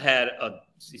all,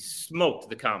 he smoked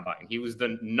the combine. He was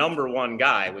the number one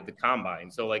guy with the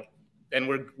combine. So and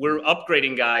we're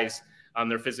upgrading guys on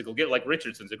their physical get. Like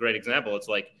Richardson's a great example. It's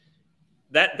like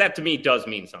that to me does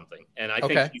mean something. And I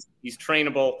think he's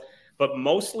trainable. But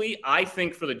mostly, I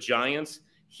think for the Giants,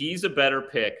 he's a better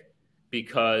pick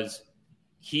because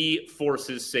he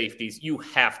forces safeties. You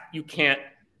can't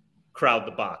crowd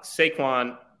the box.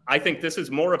 Saquon, I think this is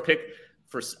more a pick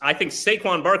I think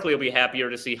Saquon Barkley will be happier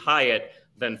to see Hyatt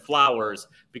than Flowers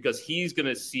because he's going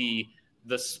to see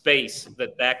the space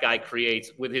that guy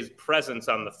creates with his presence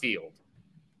on the field.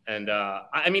 And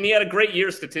I mean, he had a great year.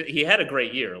 He had a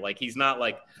great year. Like he's not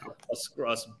like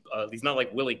he's not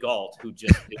like Willie Gault who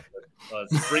just.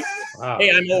 Wow.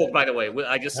 Hey, I'm old, by the way.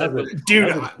 I just said,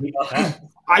 dude.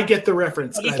 I get the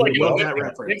reference. I like love that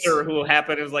reference. Who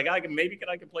happened is like I can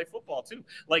play football too.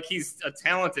 Like he's a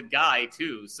talented guy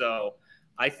too. So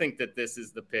I think that this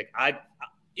is the pick.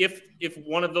 If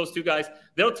one of those two guys,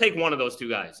 they'll take one of those two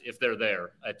guys if they're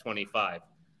there at 25.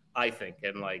 I think,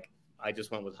 and I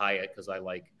just went with Hyatt because I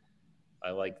like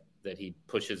that he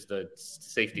pushes the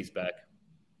safeties back.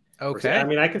 Okay. I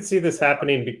mean, I could see this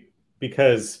happening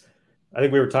because I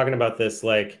think we were talking about this.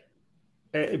 Like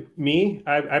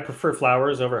I prefer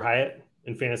Flowers over Hyatt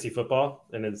in fantasy football,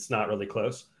 and it's not really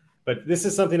close. But this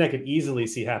is something I could easily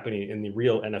see happening in the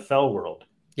real NFL world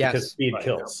because speed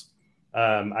kills.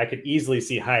 I could easily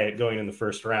see Hyatt going in the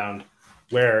first round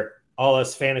where all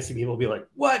us fantasy people will be like,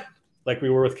 what? Like we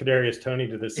were with Kadarius Toney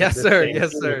to this. Yes, sir.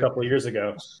 Yes, sir. A couple of years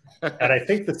ago. And I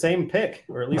think the same pick,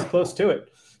 or at least close to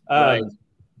it. Right.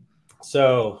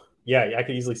 So, yeah, I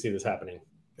could easily see this happening.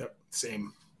 Yep,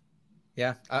 same.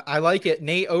 Yeah, I like it.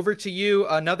 Nate, over to you.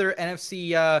 Another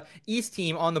NFC East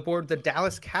team on the board, the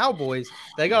Dallas Cowboys.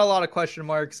 They got a lot of question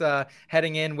marks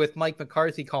heading in with Mike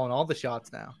McCarthy calling all the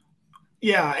shots now.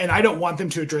 Yeah, and I don't want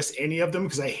them to address any of them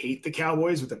because I hate the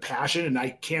Cowboys with a passion, and I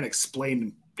can't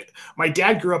explain. My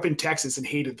dad grew up in Texas and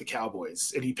hated the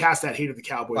Cowboys, and he passed that hate of the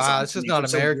Cowboys. Wow, it's just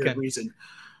not American. Reason.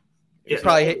 He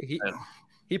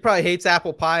probably hates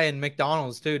apple pie and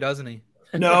McDonald's too, doesn't he?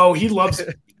 No, he loves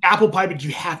apple pie, but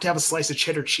you have to have a slice of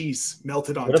cheddar cheese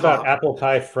melted on top. What about apple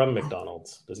pie from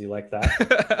McDonald's? Does he like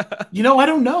that? I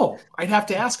don't know. I'd have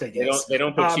to ask, I guess. They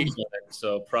don't put cheese on it,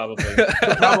 so probably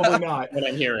not. What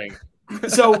I'm hearing.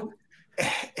 So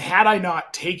had I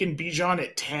not taken Bijan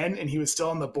at 10 and he was still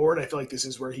on the board, I feel like this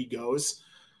is where he goes.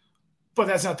 But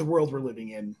that's not the world we're living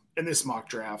in this mock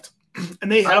draft.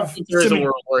 And they have there is a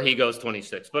world where he goes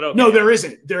 26, but okay. No, there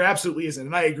isn't. There absolutely isn't.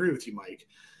 And I agree with you, Mike.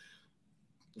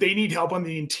 They need help on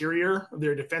the interior of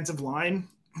their defensive line.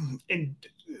 And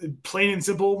plain and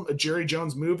simple, a Jerry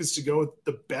Jones move is to go with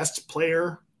the best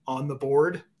player on the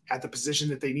board at the position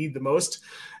that they need the most.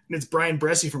 And it's Brian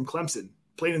Bresee from Clemson,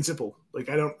 plain and simple. Like,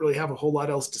 I don't really have a whole lot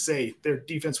else to say. Their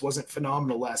defense wasn't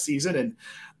phenomenal last season, and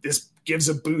this gives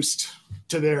a boost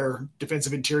to their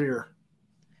defensive interior.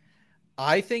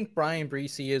 I think Brian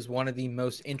Bresee is one of the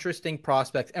most interesting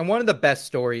prospects and one of the best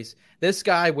stories. This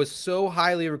guy was so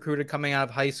highly recruited coming out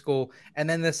of high school. And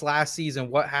then this last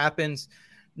season, what happens?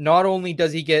 Not only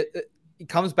does he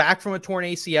comes back from a torn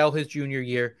ACL his junior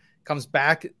year, comes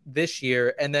back this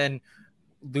year, and then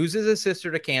loses his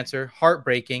sister to cancer,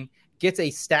 heartbreaking, gets a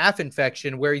staph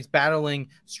infection where he's battling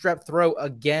strep throat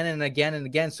again and again and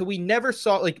again. So we never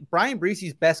saw, like, Brian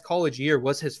Bresee's best college year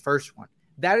was his first one.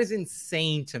 That is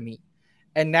insane to me.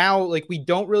 And now, like, we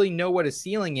don't really know what his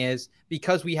ceiling is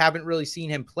because we haven't really seen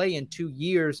him play in 2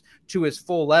 years to his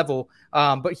full level.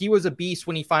 But he was a beast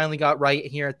when he finally got right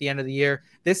here at the end of the year.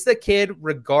 This is the kid,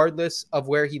 regardless of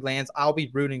where he lands. I'll be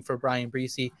rooting for Brian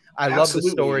Bresee. I love the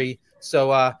story.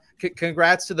 So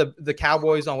congrats to the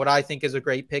Cowboys on what I think is a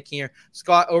great pick here.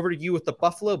 Scott, over to you with the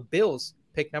Buffalo Bills,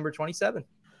 pick number 27.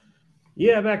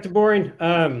 Yeah, back to boring.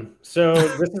 So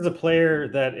this is a player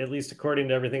that, at least according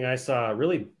to everything I saw,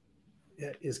 really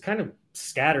is kind of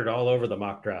scattered all over the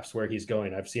mock drafts where he's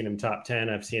going. I've seen him top 10.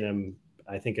 I've seen him,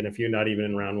 I think, in a few, not even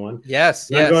in round 1.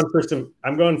 Yes. I'm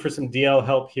going for some DL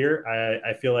help here.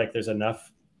 I feel like there's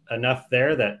enough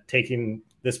there that taking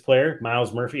this player,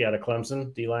 Miles Murphy out of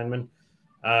Clemson, D lineman,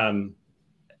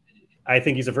 I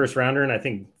think he's a first rounder, and I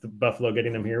think the Buffalo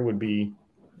getting him here would be,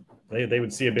 they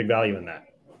would see a big value in that.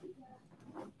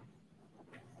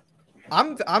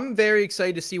 I'm very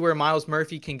excited to see where Miles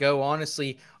Murphy can go,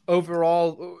 honestly.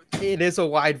 Overall, it is a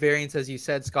wide variance, as you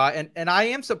said, Scott. And I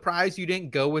am surprised you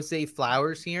didn't go with Zay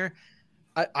Flowers here.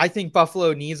 I think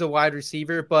Buffalo needs a wide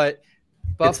receiver, but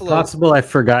Buffalo. It's possible I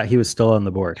forgot he was still on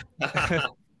the board.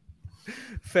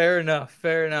 Fair enough.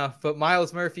 But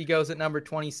Miles Murphy goes at number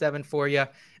 27 for you.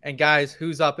 And guys,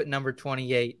 who's up at number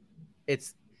 28?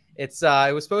 It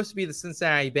was supposed to be the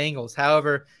Cincinnati Bengals.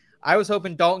 However, I was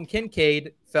hoping Dalton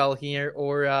Kincaid fell here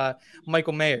or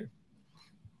Michael Mayer.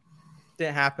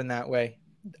 Didn't happen that way.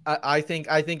 I think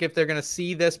if they're going to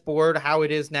see this board how it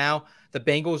is now, the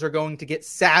Bengals are going to get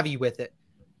savvy with it.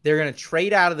 They're going to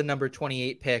trade out of the number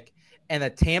 28 pick, and the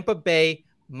Tampa Bay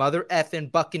mother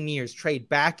effing Buccaneers trade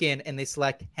back in, and they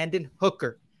select Hendon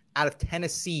Hooker out of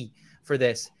Tennessee for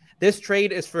this. This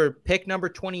trade is for pick number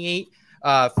 28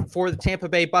 for the Tampa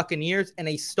Bay Buccaneers, and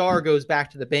a star goes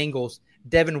back to the Bengals,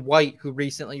 Devin White, who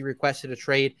recently requested a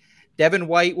trade. Devin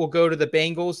White will go to the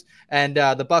Bengals, and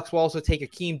the Bucs will also take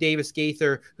Akeem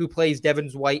Davis-Gaither, who plays Devin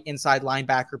White inside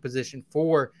linebacker position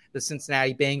for the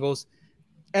Cincinnati Bengals.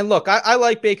 And look, I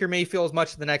like Baker Mayfield as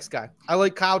much as the next guy. I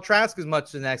like Kyle Trask as much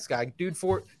as the next guy. Dude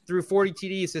threw 40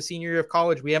 TDs his senior year of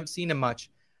college. We haven't seen him much.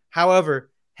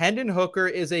 However, Hendon Hooker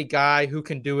is a guy who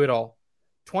can do it all.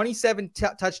 27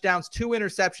 touchdowns, 2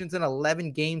 interceptions in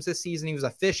 11 games this season. He was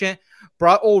efficient,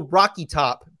 brought old Rocky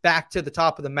Top back to the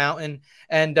top of the mountain,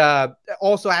 and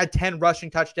also had 10 rushing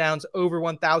touchdowns, over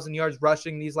 1,000 yards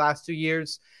rushing these last 2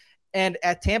 years. And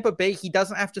at Tampa Bay, he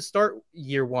doesn't have to start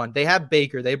year 1. They have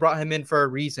Baker. They brought him in for a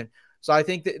reason. So I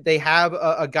think that they have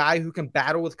a guy who can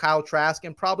battle with Kyle Trask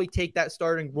and probably take that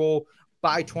starting role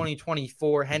by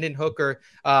 2024. Hendon Hooker,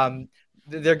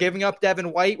 they're giving up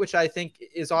Devin White, which I think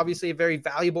is obviously a very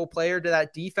valuable player to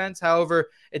that defense. However,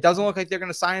 it doesn't look like they're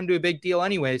going to sign him to a big deal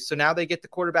anyway. So now they get the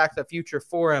quarterback of the future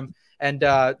for him. And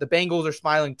the Bengals are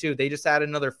smiling too. They just added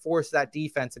another force to that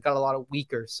defense. It got a lot of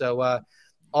weaker. So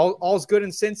all's good in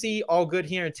Cincy, all good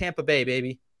here in Tampa Bay,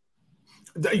 baby.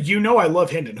 You know I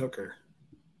love Hendon Hooker.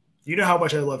 You know how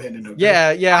much I love Hendon Hooker.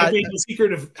 Yeah. I think the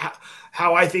secret of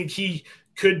how I think he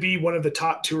could be one of the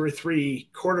top 2 or 3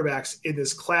 quarterbacks in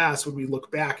this class when we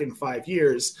look back in 5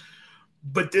 years.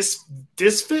 But this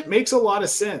fit makes a lot of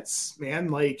sense, man.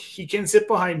 Like, he can sit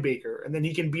behind Baker, and then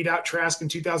he can beat out Trask in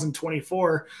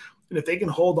 2024. And if they can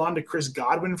hold on to Chris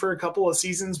Godwin for a couple of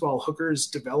seasons while Hooker's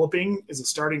developing as a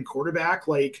starting quarterback,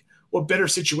 like, what better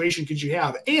situation could you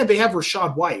have? And they have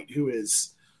Rachaad White, who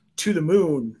is to the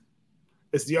moon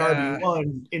as the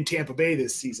RB1 in Tampa Bay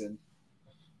this season.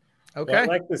 Okay. Well, I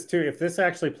like this too. If this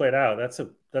actually played out,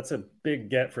 that's a big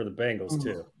get for the Bengals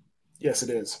too. Yes, it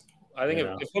is. I think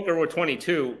if Hooker were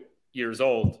 22 years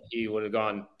old, he would have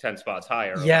gone 10 spots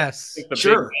higher. Yes.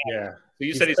 Sure. Yeah. So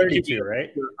you said he's 32,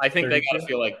 right? I think 32? they got to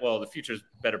feel like, well, the future's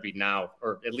better be now,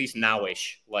 or at least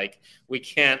now-ish. Like, we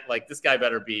can't, like, this guy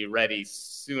better be ready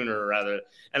sooner rather.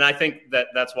 And I think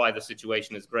that's why the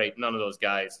situation is great. None of those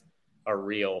guys are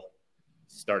real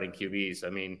starting QBs. I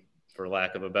mean, for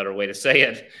lack of a better way to say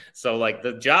it. So, like,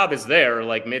 the job is there,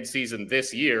 like, mid-season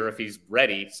this year if he's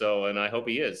ready. So, and I hope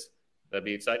he is. That'd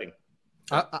be exciting.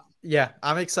 Yeah,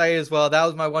 I'm excited as well. That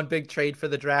was my one big trade for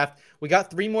the draft. We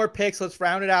got 3 more picks. Let's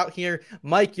round it out here.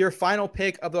 Mike, your final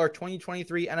pick of our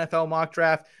 2023 NFL mock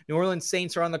draft. New Orleans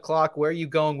Saints are on the clock. Where are you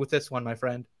going with this one, my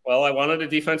friend? Well, I wanted a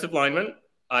defensive lineman.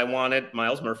 I wanted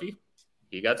Miles Murphy.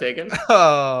 He got taken.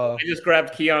 Oh. I just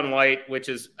grabbed Keon White, which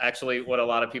is actually what a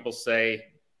lot of people say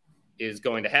is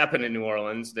going to happen in New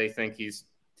Orleans. They think he's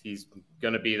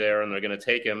going to be there and they're going to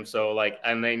take him. So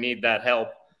and they need that help.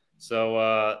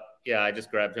 So yeah, I just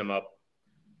grabbed him up.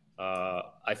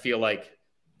 I feel like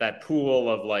that pool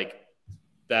of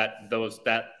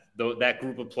that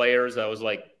group of players, I was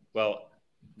like, well,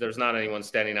 there's not anyone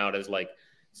standing out as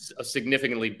a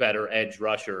significantly better edge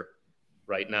rusher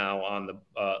right now on the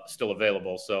still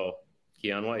available. So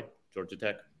Keon White, Georgia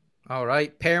Tech. All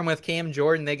right. Pair him with Cam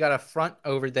Jordan. They got a front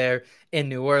over there in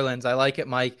New Orleans. I like it,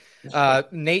 Mike.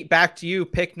 Nate, back to you.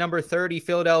 Pick number 30,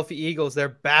 Philadelphia Eagles. They're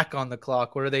back on the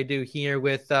clock. What do they do here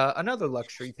with another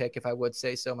luxury pick, if I would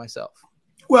say so myself?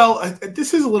 Well,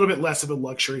 this is a little bit less of a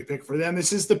luxury pick for them.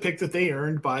 This is the pick that they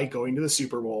earned by going to the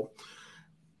Super Bowl.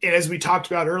 And as we talked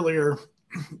about earlier,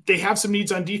 they have some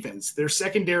needs on defense. Their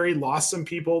secondary lost some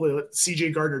people.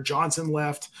 CJ Gardner-Johnson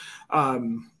left.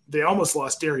 They almost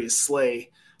lost Darius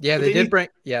Slay. Yeah, they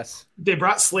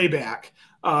brought Slay back,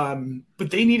 but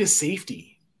they need a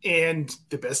safety, and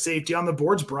the best safety on the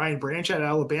board is Brian Branch at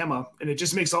Alabama, and it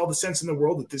just makes all the sense in the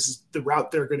world that this is the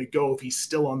route they're going to go if he's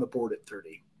still on the board at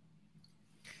 30.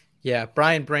 Yeah,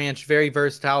 Brian Branch, very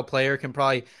versatile player, can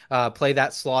probably play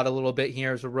that slot a little bit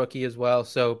here as a rookie as well.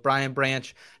 So Brian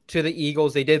Branch to the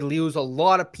Eagles. They did lose a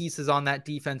lot of pieces on that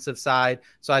defensive side,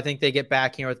 so I think they get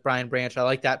back here with Brian Branch. I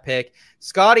like that pick.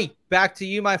 Scotty, back to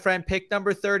you, my friend. Pick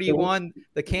number 31,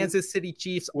 the Kansas City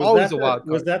Chiefs. Always a wild card.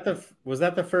 Was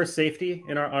that the first safety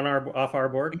off our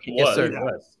board? Yes, sir. It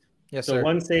was. Yes, so sir.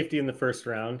 One safety in the first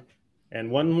round,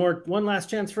 and one last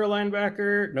chance for a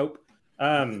linebacker. Nope.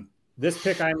 This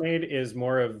pick I made is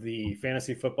more of the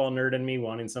fantasy football nerd in me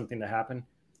wanting something to happen.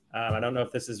 I don't know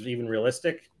if this is even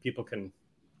realistic. People can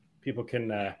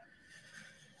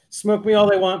smoke me all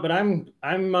they want, but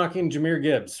I'm mocking Jahmyr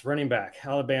Gibbs, running back,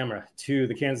 Alabama, to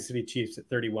the Kansas City Chiefs at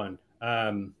 31.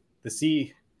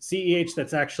 The CEH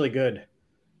that's actually good.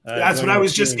 That's what I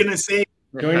was just going to say.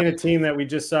 Joining a team that we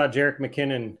just saw Jerick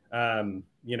McKinnon,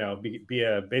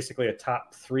 be basically a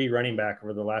top 3 running back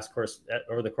over the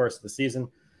course of the season.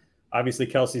 Obviously,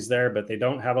 Kelsey's there, but they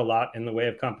don't have a lot in the way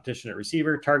of competition at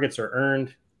receiver. Targets are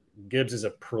earned. Gibbs is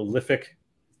a prolific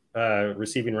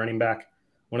receiving running back,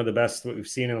 one of the best that we've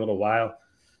seen in a little while.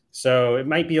 So it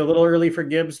might be a little early for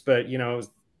Gibbs, but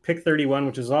pick 31,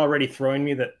 which is already throwing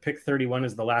me that pick 31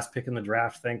 is the last pick in the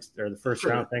draft. The first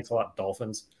round. Thanks a lot,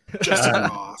 Dolphins.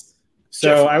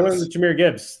 So I went with Jahmyr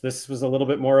Gibbs. This was a little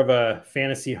bit more of a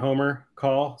fantasy homer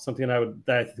call, something that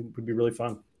I think would be really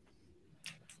fun.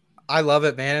 I love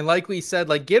it, man. And like we said,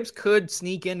 Gibbs could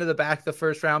sneak into the back of the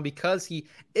first round because he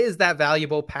is that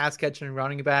valuable pass catching and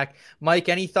running back. Mike,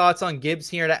 any thoughts on Gibbs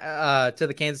here to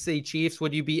the Kansas City Chiefs?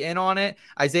 Would you be in on it?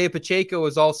 Isaiah Pacheco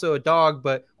is also a dog,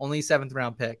 but only 7th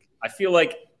round pick. I feel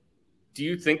like, do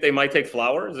you think they might take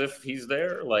Flowers if he's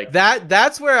there?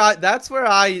 That's where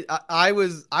I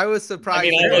was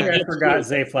surprised. I forgot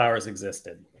Zay Flowers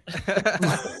existed.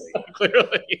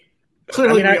 Clearly,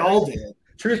 we all did.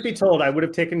 Truth be told, I would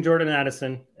have taken Jordan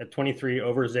Addison at 23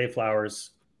 over Zay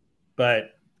Flowers,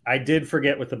 but I did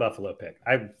forget with the Buffalo pick.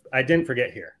 I didn't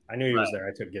forget here. I knew he was there.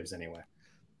 I took Gibbs anyway.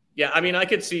 Yeah, I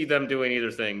could see them doing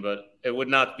either thing, but it would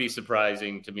not be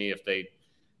surprising to me if they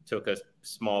took a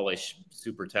smallish,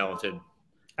 super talented.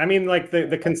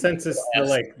 The consensus,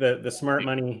 the smart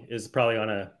money is probably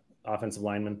on a offensive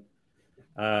lineman.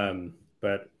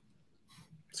 But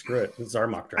screw it. This is our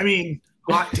mock draft.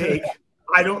 Hot take.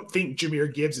 I don't think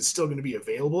Jahmyr Gibbs is still going to be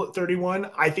available at 31.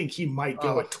 I think he might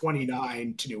go at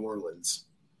 29 to New Orleans.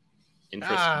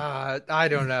 Interesting. I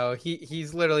don't know.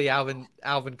 He's literally Alvin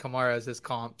Kamara as his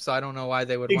comp, so I don't know why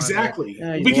they would exactly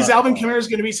because Alvin Kamara is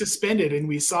going to be suspended, and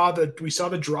we saw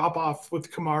the drop off with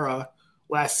Kamara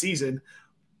last season.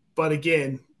 But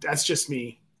again, that's just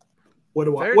me. What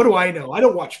do I know? I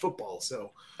don't watch football,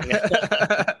 so.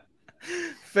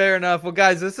 Fair enough. Well,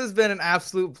 guys, this has been an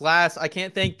absolute blast. I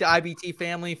can't thank the IBT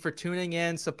family for tuning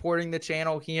in, supporting the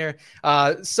channel here.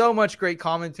 So much great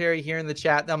commentary here in the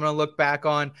chat that I'm going to look back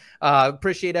on.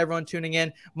 Appreciate everyone tuning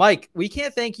in. Mike, we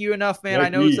can't thank you enough, man. I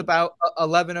know it's about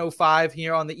 11:05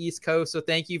 here on the East Coast, so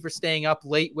thank you for staying up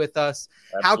late with us.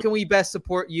 Absolutely. How can we best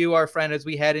support you, our friend, as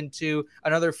we head into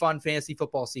another fun fantasy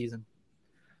football season?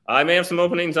 I may have some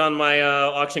openings on my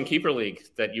auction keeper league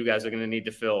that you guys are going to need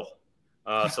to fill.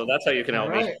 So that's how you can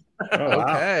help me. Oh,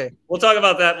 wow. Okay. We'll talk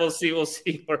about that. We'll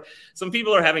see. Some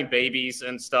people are having babies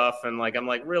and stuff, and like I'm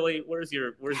like, really? Where's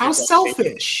How your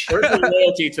selfish? Where's your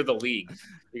loyalty to the league?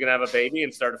 You're gonna have a baby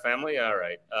and start a family? All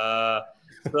right.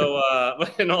 So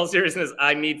in all seriousness,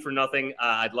 I need for nothing.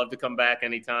 I'd love to come back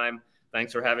anytime.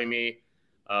 Thanks for having me.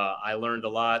 I learned a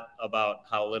lot about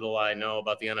how little I know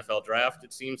about the NFL draft,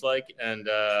 it seems like, and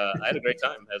I had a great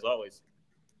time as always.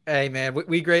 Hey, man,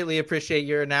 we greatly appreciate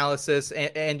your analysis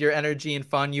and your energy and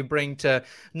fun you bring to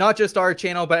not just our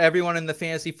channel, but everyone in the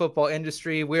fantasy football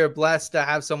industry. We're blessed to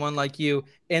have someone like you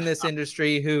in this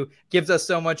industry who gives us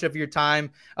so much of your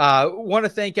time. Want to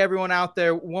thank everyone out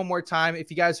there one more time. If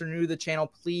you guys are new to the channel,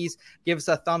 please give us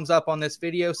a thumbs up on this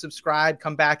video, subscribe,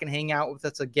 come back and hang out with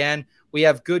us again. We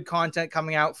have good content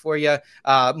coming out for you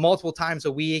multiple times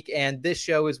a week, and this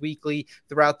show is weekly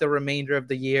throughout the remainder of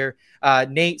the year.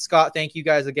 Nate, Scott, thank you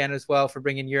guys again as well for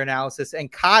bringing your analysis. And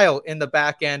Kyle in the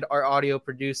back end, our audio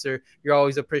producer, you're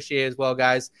always appreciated as well,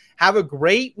 guys. Have a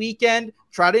great weekend.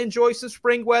 Try to enjoy some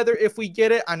spring weather if we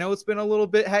get it. I know it's been a little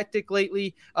bit hectic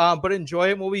lately, but enjoy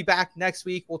it. We'll be back next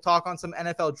week. We'll talk on some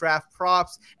NFL draft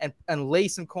props and lay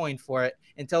some coin for it.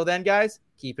 Until then, guys,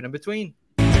 keep it in between.